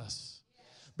encourages us.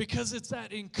 Because it's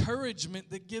that encouragement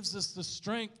that gives us the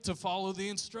strength to follow the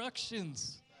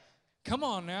instructions. Come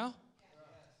on now.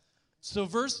 So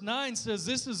verse 9 says,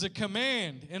 this is a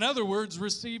command. In other words,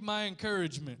 receive my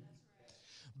encouragement.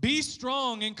 Be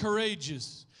strong and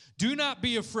courageous. Do not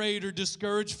be afraid or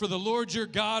discouraged, for the Lord your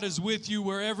God is with you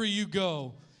wherever you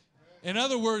go. In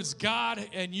other words, God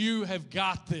and you have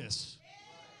got this.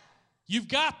 You've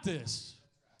got this.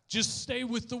 Just stay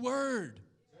with the word.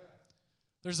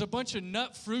 There's a bunch of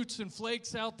nut fruits and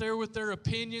flakes out there with their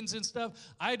opinions and stuff.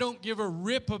 I don't give a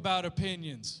rip about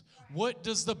opinions. What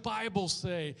does the Bible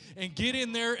say? And get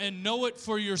in there and know it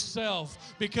for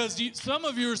yourself. Because some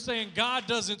of you are saying, God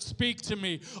doesn't speak to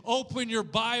me. Open your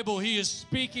Bible. He is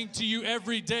speaking to you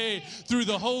every day through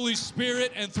the Holy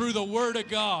Spirit and through the Word of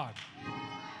God.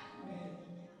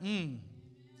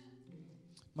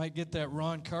 Might get that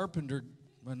Ron Carpenter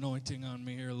anointing on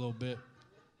me here a little bit.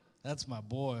 That's my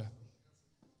boy.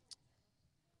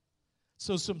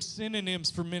 So some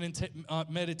synonyms for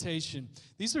meditation.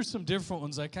 These are some different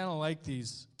ones. I kind of like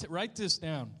these. Write this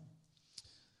down.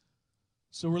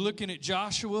 So we're looking at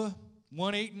Joshua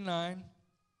 1, 8, and 9.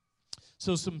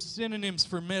 So some synonyms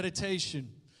for meditation.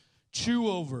 Chew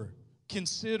over,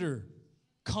 consider,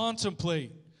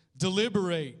 contemplate,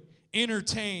 deliberate,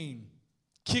 entertain,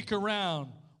 kick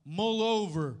around, mull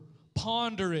over,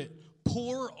 ponder it,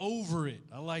 pour over it.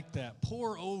 I like that.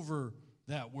 Pour over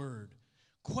that word.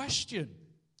 Question.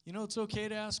 You know, it's okay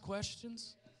to ask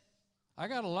questions. I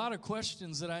got a lot of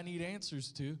questions that I need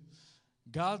answers to.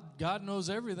 God knows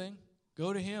everything.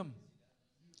 Go to Him.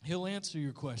 He'll answer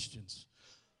your questions.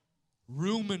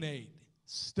 Ruminate,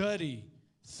 study,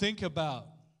 think about,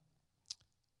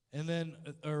 and then,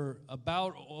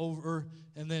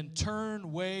 and then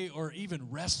turn, weigh, or even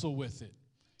wrestle with it.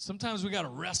 Sometimes we got to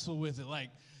wrestle with it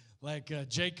like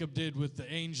Jacob did with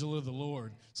the angel of the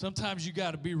Lord. Sometimes you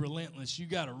got to be relentless. You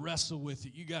got to wrestle with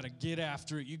it. You got to get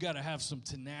after it. You got to have some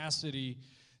tenacity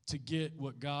to get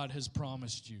what God has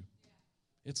promised you.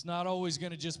 It's not always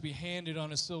going to just be handed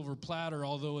on a silver platter,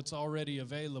 although it's already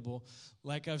available.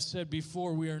 Like I've said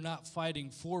before, we are not fighting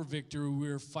for victory. We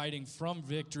are fighting from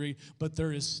victory, but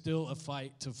there is still a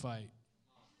fight to fight.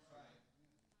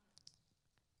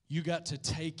 You got to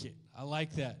take it. I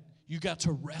like that. You got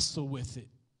to wrestle with it.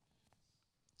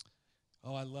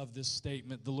 Oh, I love this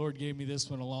statement. The Lord gave me this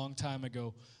one a long time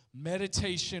ago.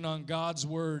 Meditation on God's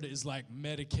word is like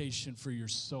medication for your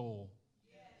soul.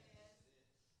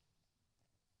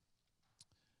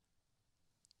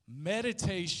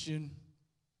 Meditation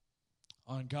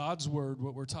on God's word,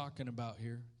 what we're talking about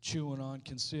here, chewing on,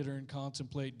 considering,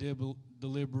 contemplate,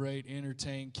 deliberate,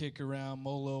 entertain, kick around,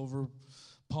 mull over,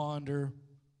 ponder,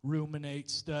 ruminate,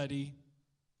 study,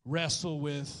 wrestle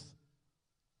with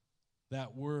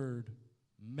that word,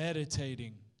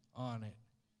 meditating on it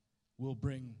will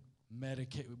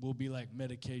be like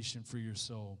medication for your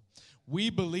soul. We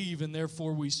believe and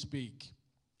therefore we speak.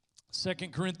 2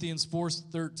 Corinthians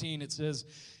 4:13, it says,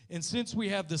 and since we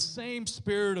have the same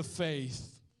spirit of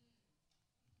faith,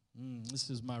 This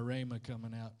is my rhema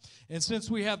coming out. And since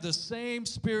we have the same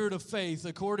spirit of faith,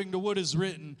 according to what is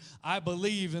written, I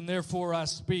believe and therefore I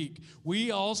speak.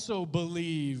 We also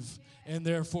believe and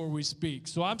therefore we speak.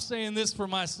 So I'm saying this for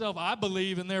myself. I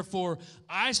believe and therefore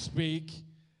I speak.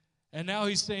 And now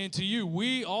he's saying to you,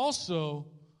 we also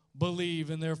believe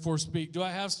and therefore speak. Do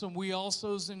I have some we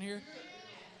alsos in here?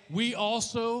 We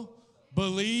also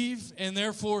believe and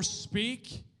therefore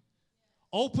speak.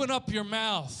 Open up your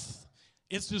mouth.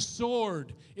 It's a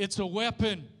sword. It's a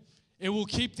weapon. It will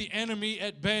keep the enemy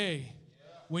at bay.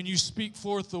 When you speak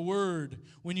forth the word,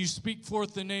 when you speak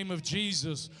forth the name of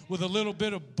Jesus with a little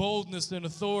bit of boldness and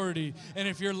authority. And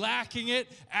if you're lacking it,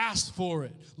 ask for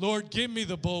it. Lord, give me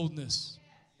the boldness.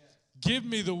 Give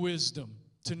me the wisdom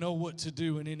to know what to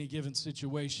do in any given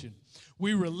situation.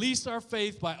 We release our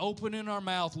faith by opening our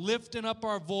mouth, lifting up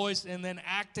our voice, and then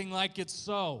acting like it's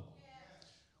so.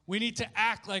 We need to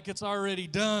act like it's already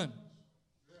done.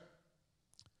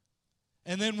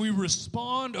 And then we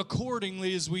respond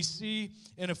accordingly, as we see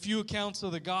in a few accounts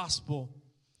of the gospel.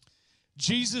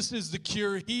 Jesus is the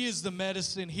cure. He is the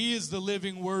medicine. He is the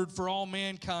living word for all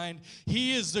mankind.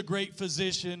 He is the great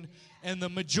physician. And the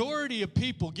majority of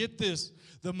people, get this,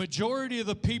 the majority of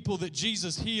the people that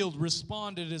Jesus healed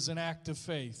responded as an act of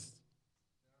faith.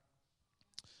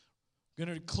 I'm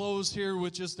going to close here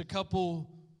with just a couple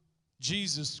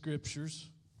Jesus scriptures,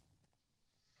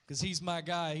 because he's my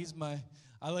guy.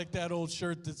 I like that old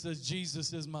shirt that says,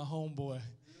 Jesus is my homeboy.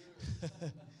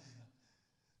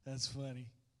 That's funny.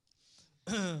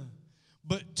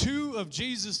 But two of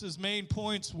Jesus' main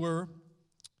points were,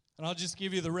 and I'll just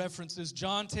give you the references,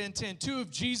 John 10:10, two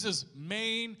of Jesus'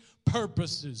 main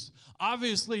purposes.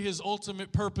 Obviously, his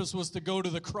ultimate purpose was to go to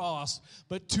the cross,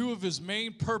 but two of his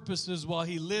main purposes while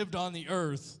he lived on the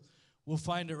earth, we'll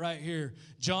find it right here.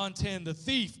 John 10, the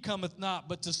thief cometh not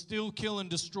but to steal, kill, and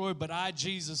destroy, but I,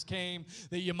 Jesus, came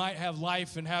that you might have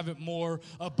life and have it more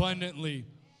abundantly.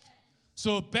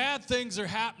 So if bad things are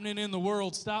happening in the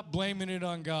world, stop blaming it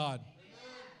on God.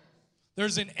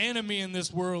 There's an enemy in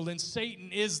this world, and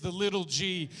Satan is the little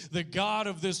g, the god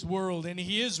of this world, and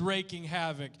he is wreaking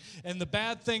havoc. And the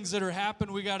bad things that are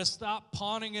happening, we got to stop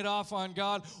pawning it off on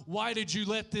God. Why did you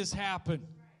let this happen?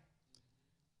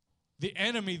 The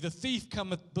enemy, the thief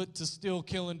cometh but to steal,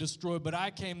 kill, and destroy. But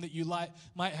I came that you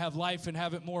might have life and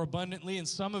have it more abundantly. And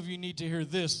some of you need to hear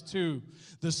this too.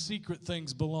 The secret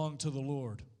things belong to the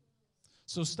Lord.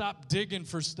 So stop digging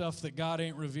for stuff that God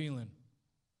ain't revealing.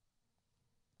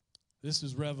 This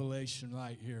is revelation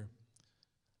right here.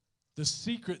 The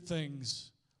secret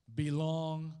things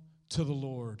belong to the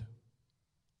Lord.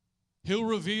 He'll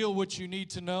reveal what you need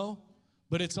to know,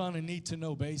 but it's on a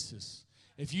need-to-know basis.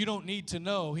 If you don't need to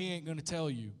know, he ain't going to tell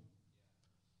you.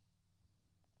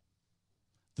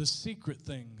 The secret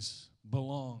things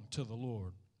belong to the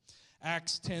Lord.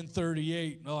 Acts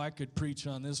 10:38. Oh, I could preach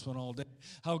on this one all day.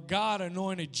 How God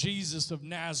anointed Jesus of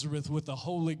Nazareth with the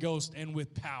Holy Ghost and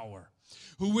with power,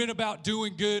 who went about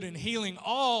doing good and healing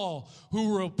all who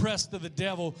were oppressed of the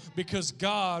devil, because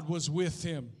God was with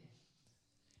him.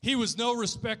 He was no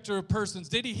respecter of persons.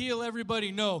 Did he heal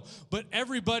everybody? No. But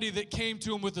everybody that came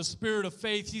to him with a spirit of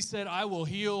faith, he said, I will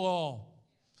heal all.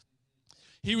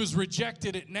 He was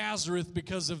rejected at Nazareth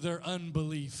because of their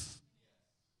unbelief.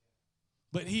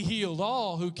 But he healed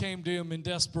all who came to him in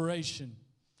desperation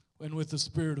and with the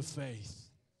spirit of faith.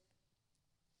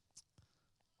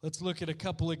 Let's look at a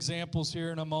couple examples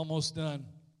here, and I'm almost done.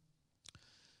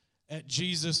 At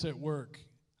Jesus at work.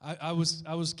 I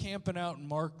was camping out in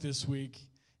Mark this week.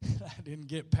 I didn't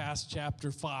get past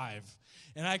chapter 5.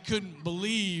 And I couldn't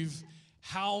believe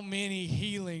how many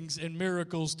healings and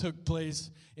miracles took place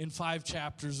in 5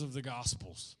 chapters of the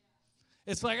Gospels.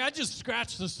 It's like I just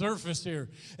scratched the surface here.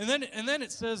 And then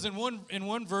it says in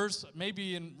one verse,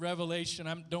 maybe in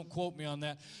Revelation, don't quote me on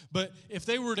that, but if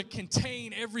they were to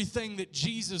contain everything that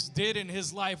Jesus did in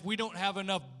his life, we don't have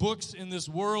enough books in this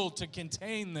world to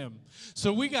contain them.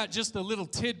 So we got just a little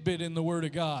tidbit in the Word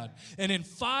of God. And in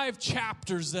 5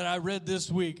 chapters that I read this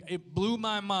week, it blew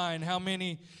my mind how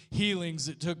many healings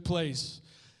that took place.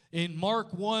 In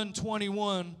Mark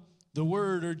 1:21, the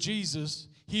Word, or Jesus,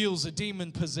 heals a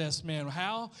demon-possessed man.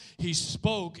 How? He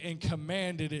spoke and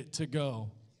commanded it to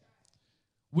go.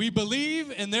 We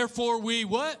believe, and therefore we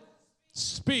what?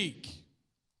 Speak.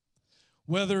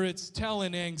 Whether it's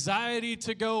telling anxiety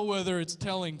to go, whether it's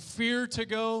telling fear to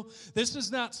go, this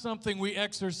is not something we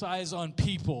exercise on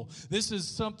people. This is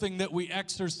something that we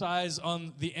exercise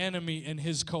on the enemy and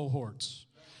his cohorts.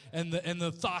 and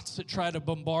the thoughts that try to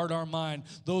bombard our mind,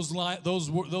 those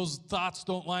thoughts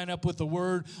don't line up with the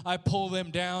word. I pull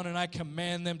them down and I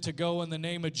command them to go in the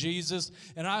name of Jesus.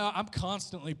 And I'm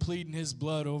constantly pleading his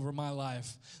blood over my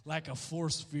life like a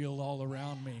force field all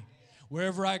around me.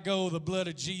 Wherever I go, the blood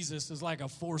of Jesus is like a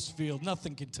force field.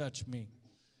 Nothing can touch me.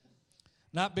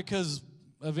 Not because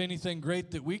of anything great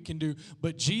that we can do,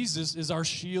 but Jesus is our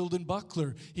shield and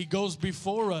buckler. He goes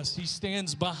before us. He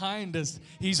stands behind us.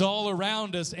 He's all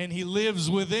around us, and he lives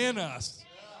within us.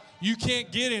 You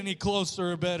can't get any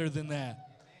closer or better than that.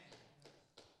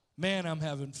 Man, I'm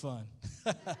having fun.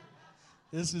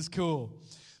 This is cool.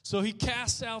 So he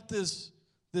casts out this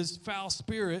foul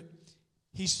spirit.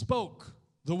 He spoke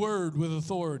the word with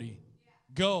authority.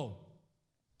 Go.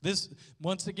 This,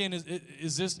 once again,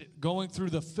 is this going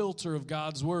through the filter of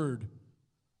God's word?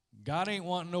 God ain't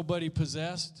wanting nobody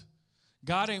possessed.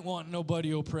 God ain't wanting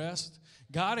nobody oppressed.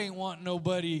 God ain't wanting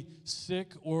nobody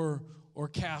sick or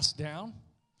cast down.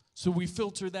 So we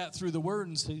filter that through the word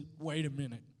and say, wait a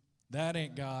minute, that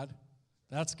ain't God.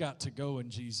 That's got to go in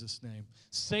Jesus' name.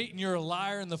 Satan, you're a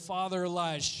liar and the father of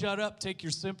lies. Shut up, take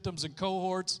your symptoms and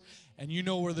cohorts, and you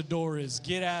know where the door is.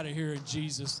 Get out of here in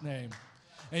Jesus' name.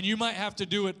 And you might have to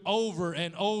do it over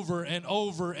and over and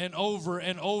over and over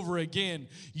and over again.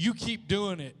 You keep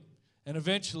doing it, and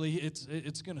eventually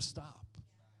it's going to stop.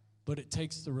 But it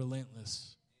takes the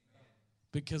relentless,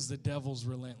 because the devil's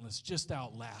relentless. Just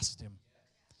outlast him.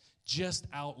 Just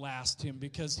outlast him,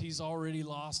 because he's already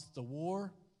lost the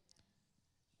war.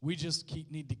 We just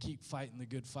need to keep fighting the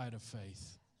good fight of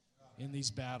faith in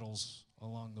these battles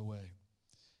along the way.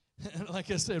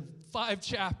 Like I said, 5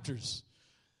 chapters.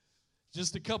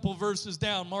 Just a couple verses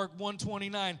down, Mark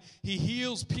 1:29. He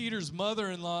heals Peter's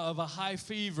mother-in-law of a high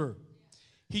fever.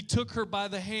 He took her by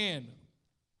the hand.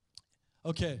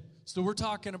 Okay, so we're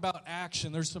talking about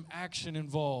action. There's some action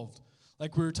involved.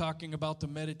 Like we were talking about the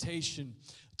meditation,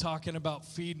 talking about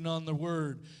feeding on the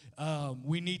word.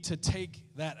 We need to take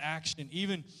that action.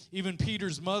 Even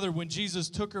Peter's mother, when Jesus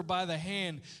took her by the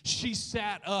hand, she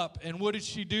sat up, and what did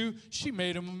she do? She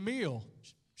made him a meal.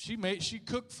 She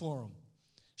cooked for him.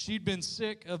 She'd been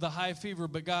sick of the high fever,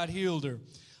 but God healed her.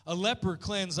 A leper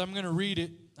cleansed. I'm going to read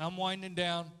it. I'm winding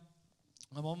down.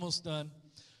 I'm almost done.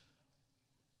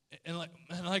 And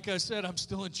like I said, I'm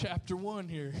still in chapter 1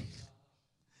 here.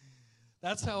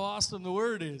 That's how awesome the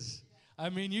word is. I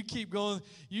mean, you keep going.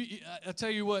 I tell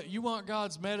you what, you want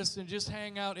God's medicine, just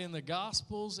hang out in the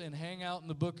Gospels and hang out in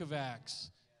the book of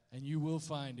Acts, and you will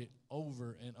find it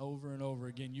over and over and over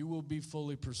again. You will be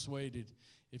fully persuaded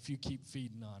if you keep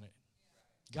feeding on it.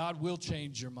 God will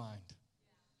change your mind.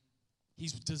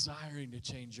 He's desiring to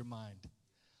change your mind.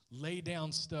 Lay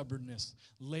down stubbornness.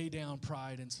 Lay down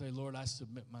pride and say, Lord, I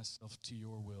submit myself to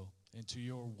your will and to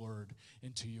your word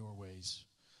and to your ways.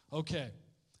 Okay.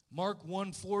 Mark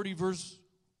 1:40 verse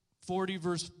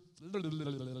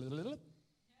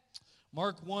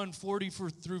Mark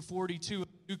 1:40 through 42,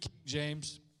 New King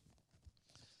James.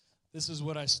 This is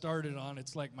what I started on.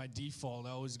 It's like my default. I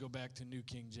always go back to New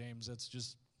King James. That's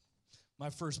just, my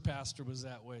first pastor was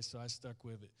that way, so I stuck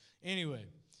with it. Anyway,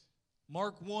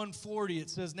 Mark 1:40, it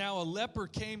says, now a leper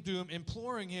came to him,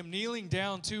 imploring him, kneeling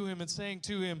down to him and saying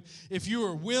to him, if you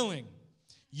are willing,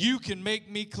 you can make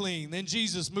me clean. Then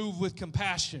Jesus moved with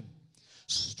compassion,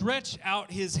 stretched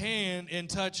out his hand and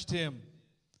touched him.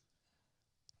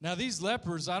 Now these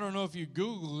lepers, I don't know if you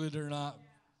Google it or not,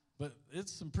 but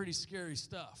it's some pretty scary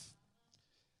stuff.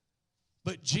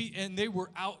 And they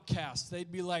were outcasts.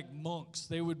 They'd be like monks.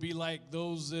 They would be like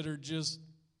those that are just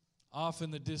off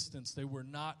in the distance. They were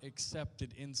not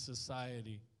accepted in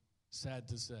society, sad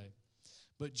to say.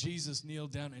 But Jesus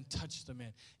kneeled down and touched the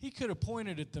man. He could have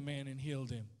pointed at the man and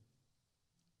healed him.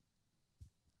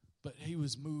 But he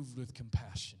was moved with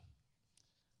compassion,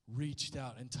 reached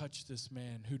out and touched this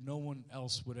man who no one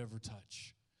else would ever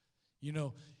touch. You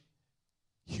know,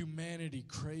 humanity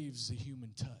craves the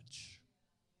human touch.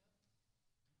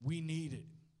 We need it.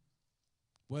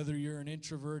 Whether you're an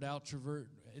introvert, outrovert,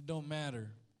 it don't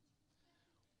matter.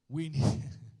 We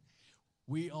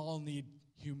all need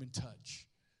human touch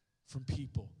from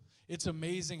people. It's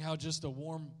amazing how just a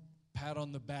warm pat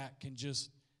on the back can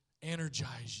just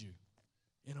energize you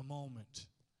in a moment.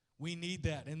 We need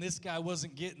that. And this guy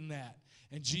wasn't getting that.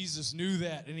 And Jesus knew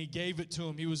that, and he gave it to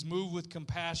him. He was moved with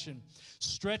compassion,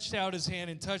 stretched out his hand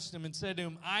and touched him and said to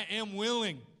him, I am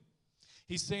willing.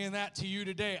 He's saying that to you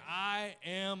today. I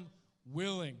am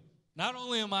willing. Not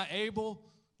only am I able,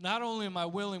 not only am I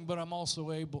willing, but I'm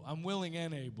also able. I'm willing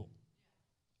and able.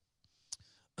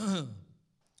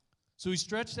 So he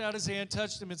stretched out his hand,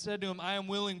 touched him, and said to him, I am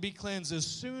willing, be cleansed. As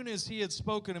soon as he had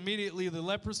spoken, immediately the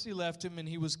leprosy left him, and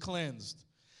he was cleansed.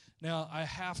 Now, I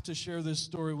have to share this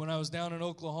story. When I was down in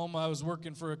Oklahoma, I was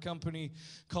working for a company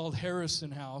called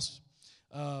Harrison House,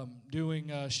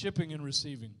 doing shipping and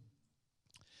receiving.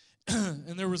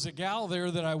 And there was a gal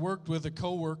there that I worked with, a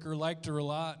coworker, liked her a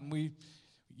lot, and we,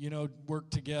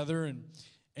 worked together.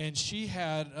 And she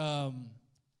had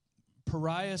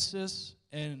psoriasis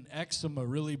and eczema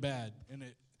really bad. And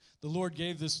the Lord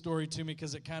gave this story to me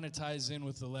because it kind of ties in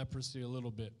with the leprosy a little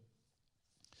bit.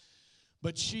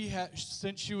 But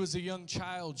since she was a young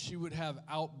child, she would have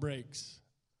outbreaks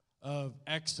of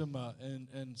eczema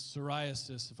and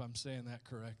psoriasis, if I'm saying that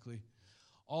correctly.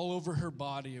 All over her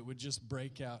body, it would just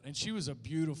break out. And she was a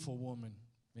beautiful woman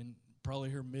in probably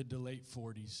her mid to late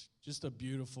 40s, just a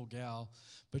beautiful gal.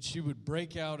 But she would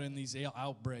break out in these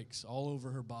outbreaks all over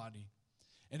her body.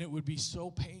 And it would be so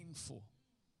painful.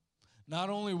 Not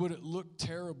only would it look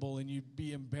terrible and you'd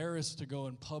be embarrassed to go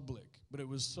in public, but it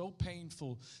was so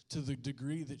painful to the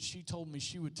degree that she told me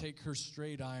she would take her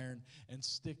straight iron and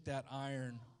stick that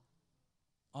iron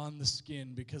on the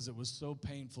skin because it was so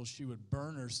painful she would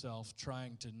burn herself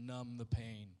trying to numb the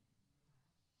pain.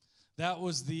 That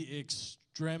was the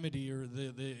extremity or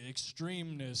the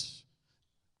extremeness,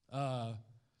 the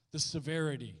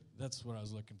severity. That's what I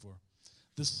was looking for.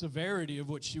 The severity of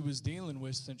what she was dealing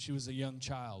with since she was a young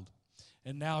child.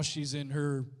 And now she's in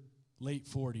her late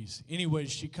 40s.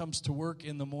 Anyways, she comes to work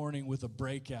in the morning with a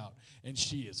breakout, and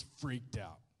she is freaked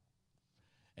out.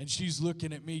 And she's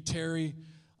looking at me, Terry,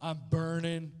 I'm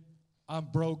burning, I'm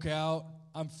broke out,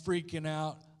 I'm freaking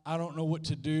out, I don't know what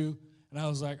to do. And I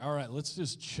was like, all right, let's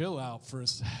just chill out for a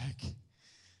sec.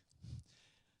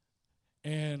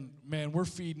 And, man, we're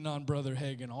feeding on Brother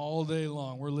Hagin all day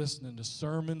long. We're listening to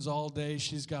sermons all day.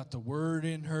 She's got the word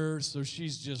in her, so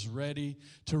she's just ready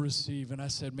to receive. And I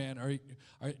said, man,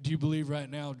 do you believe right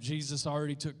now Jesus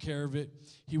already took care of it?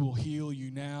 He will heal you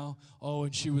now. Oh,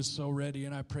 and she was so ready,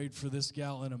 and I prayed for this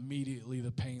gal, and immediately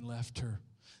the pain left her.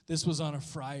 This was on a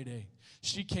Friday.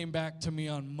 She came back to me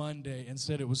on Monday and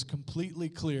said it was completely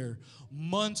clear.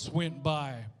 Months went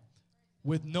by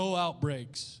with no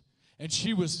outbreaks. And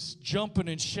she was jumping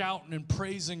and shouting and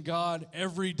praising God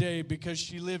every day because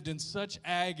she lived in such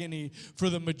agony for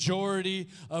the majority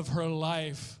of her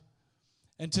life.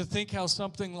 And to think how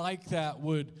something like that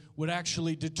would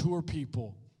actually deter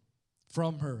people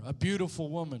from her, a beautiful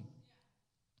woman,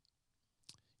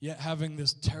 yet having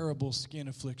this terrible skin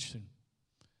affliction.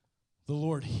 The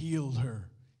Lord healed her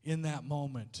in that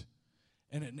moment.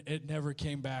 And it never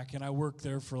came back. And I worked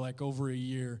there for like over a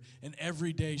year. And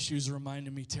every day she was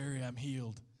reminding me, Terry, I'm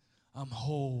healed. I'm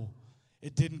whole.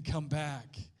 It didn't come back.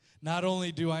 Not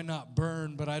only do I not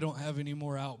burn, but I don't have any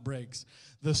more outbreaks.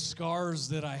 The scars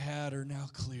that I had are now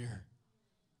clear.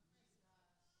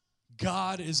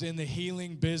 God is in the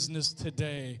healing business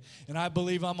today. And I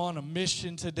believe I'm on a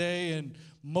mission today and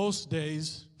most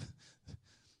days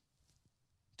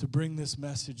to bring this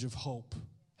message of hope,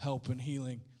 help, and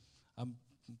healing.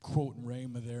 I'm quoting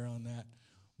Rhema there on that.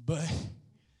 But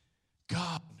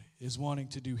God is wanting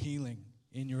to do healing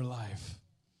in your life.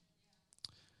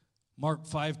 Mark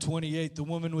 5:28, the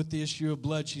woman with the issue of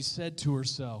blood, she said to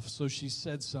herself, so she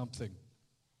said something.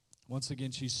 Once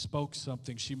again, she spoke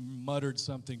something. She muttered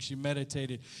something. She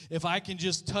meditated. If I can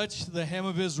just touch the hem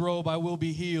of his robe, I will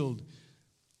be healed.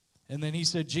 And then he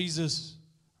said, Jesus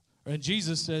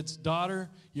said, daughter,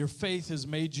 your faith has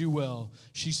made you well.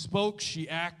 She spoke, she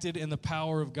acted, and the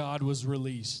power of God was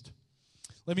released.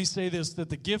 Let me say this, that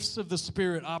the gifts of the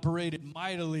Spirit operated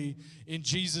mightily in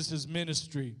Jesus'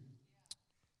 ministry.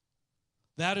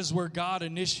 That is where God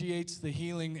initiates the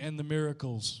healing and the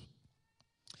miracles.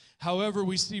 However,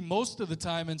 we see most of the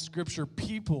time in Scripture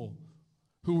people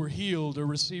who were healed or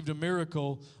received a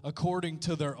miracle according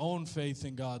to their own faith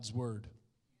in God's Word.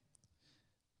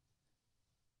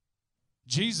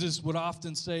 Jesus would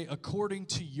often say, according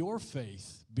to your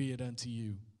faith, be it unto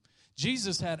you.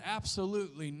 Jesus had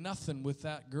absolutely nothing with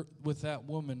that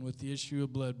woman with the issue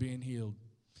of blood being healed.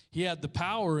 He had the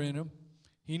power in him.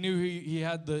 He knew he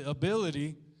had the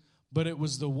ability, but it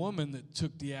was the woman that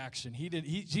took the action.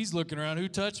 She's looking around, who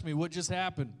touched me? What just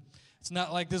happened? It's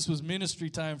not like this was ministry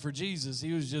time for Jesus.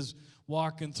 He was just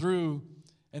walking through,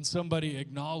 and somebody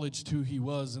acknowledged who he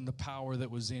was and the power that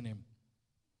was in him.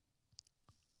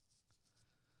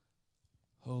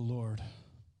 Oh, Lord.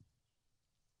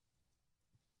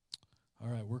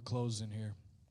 All right, we're closing here.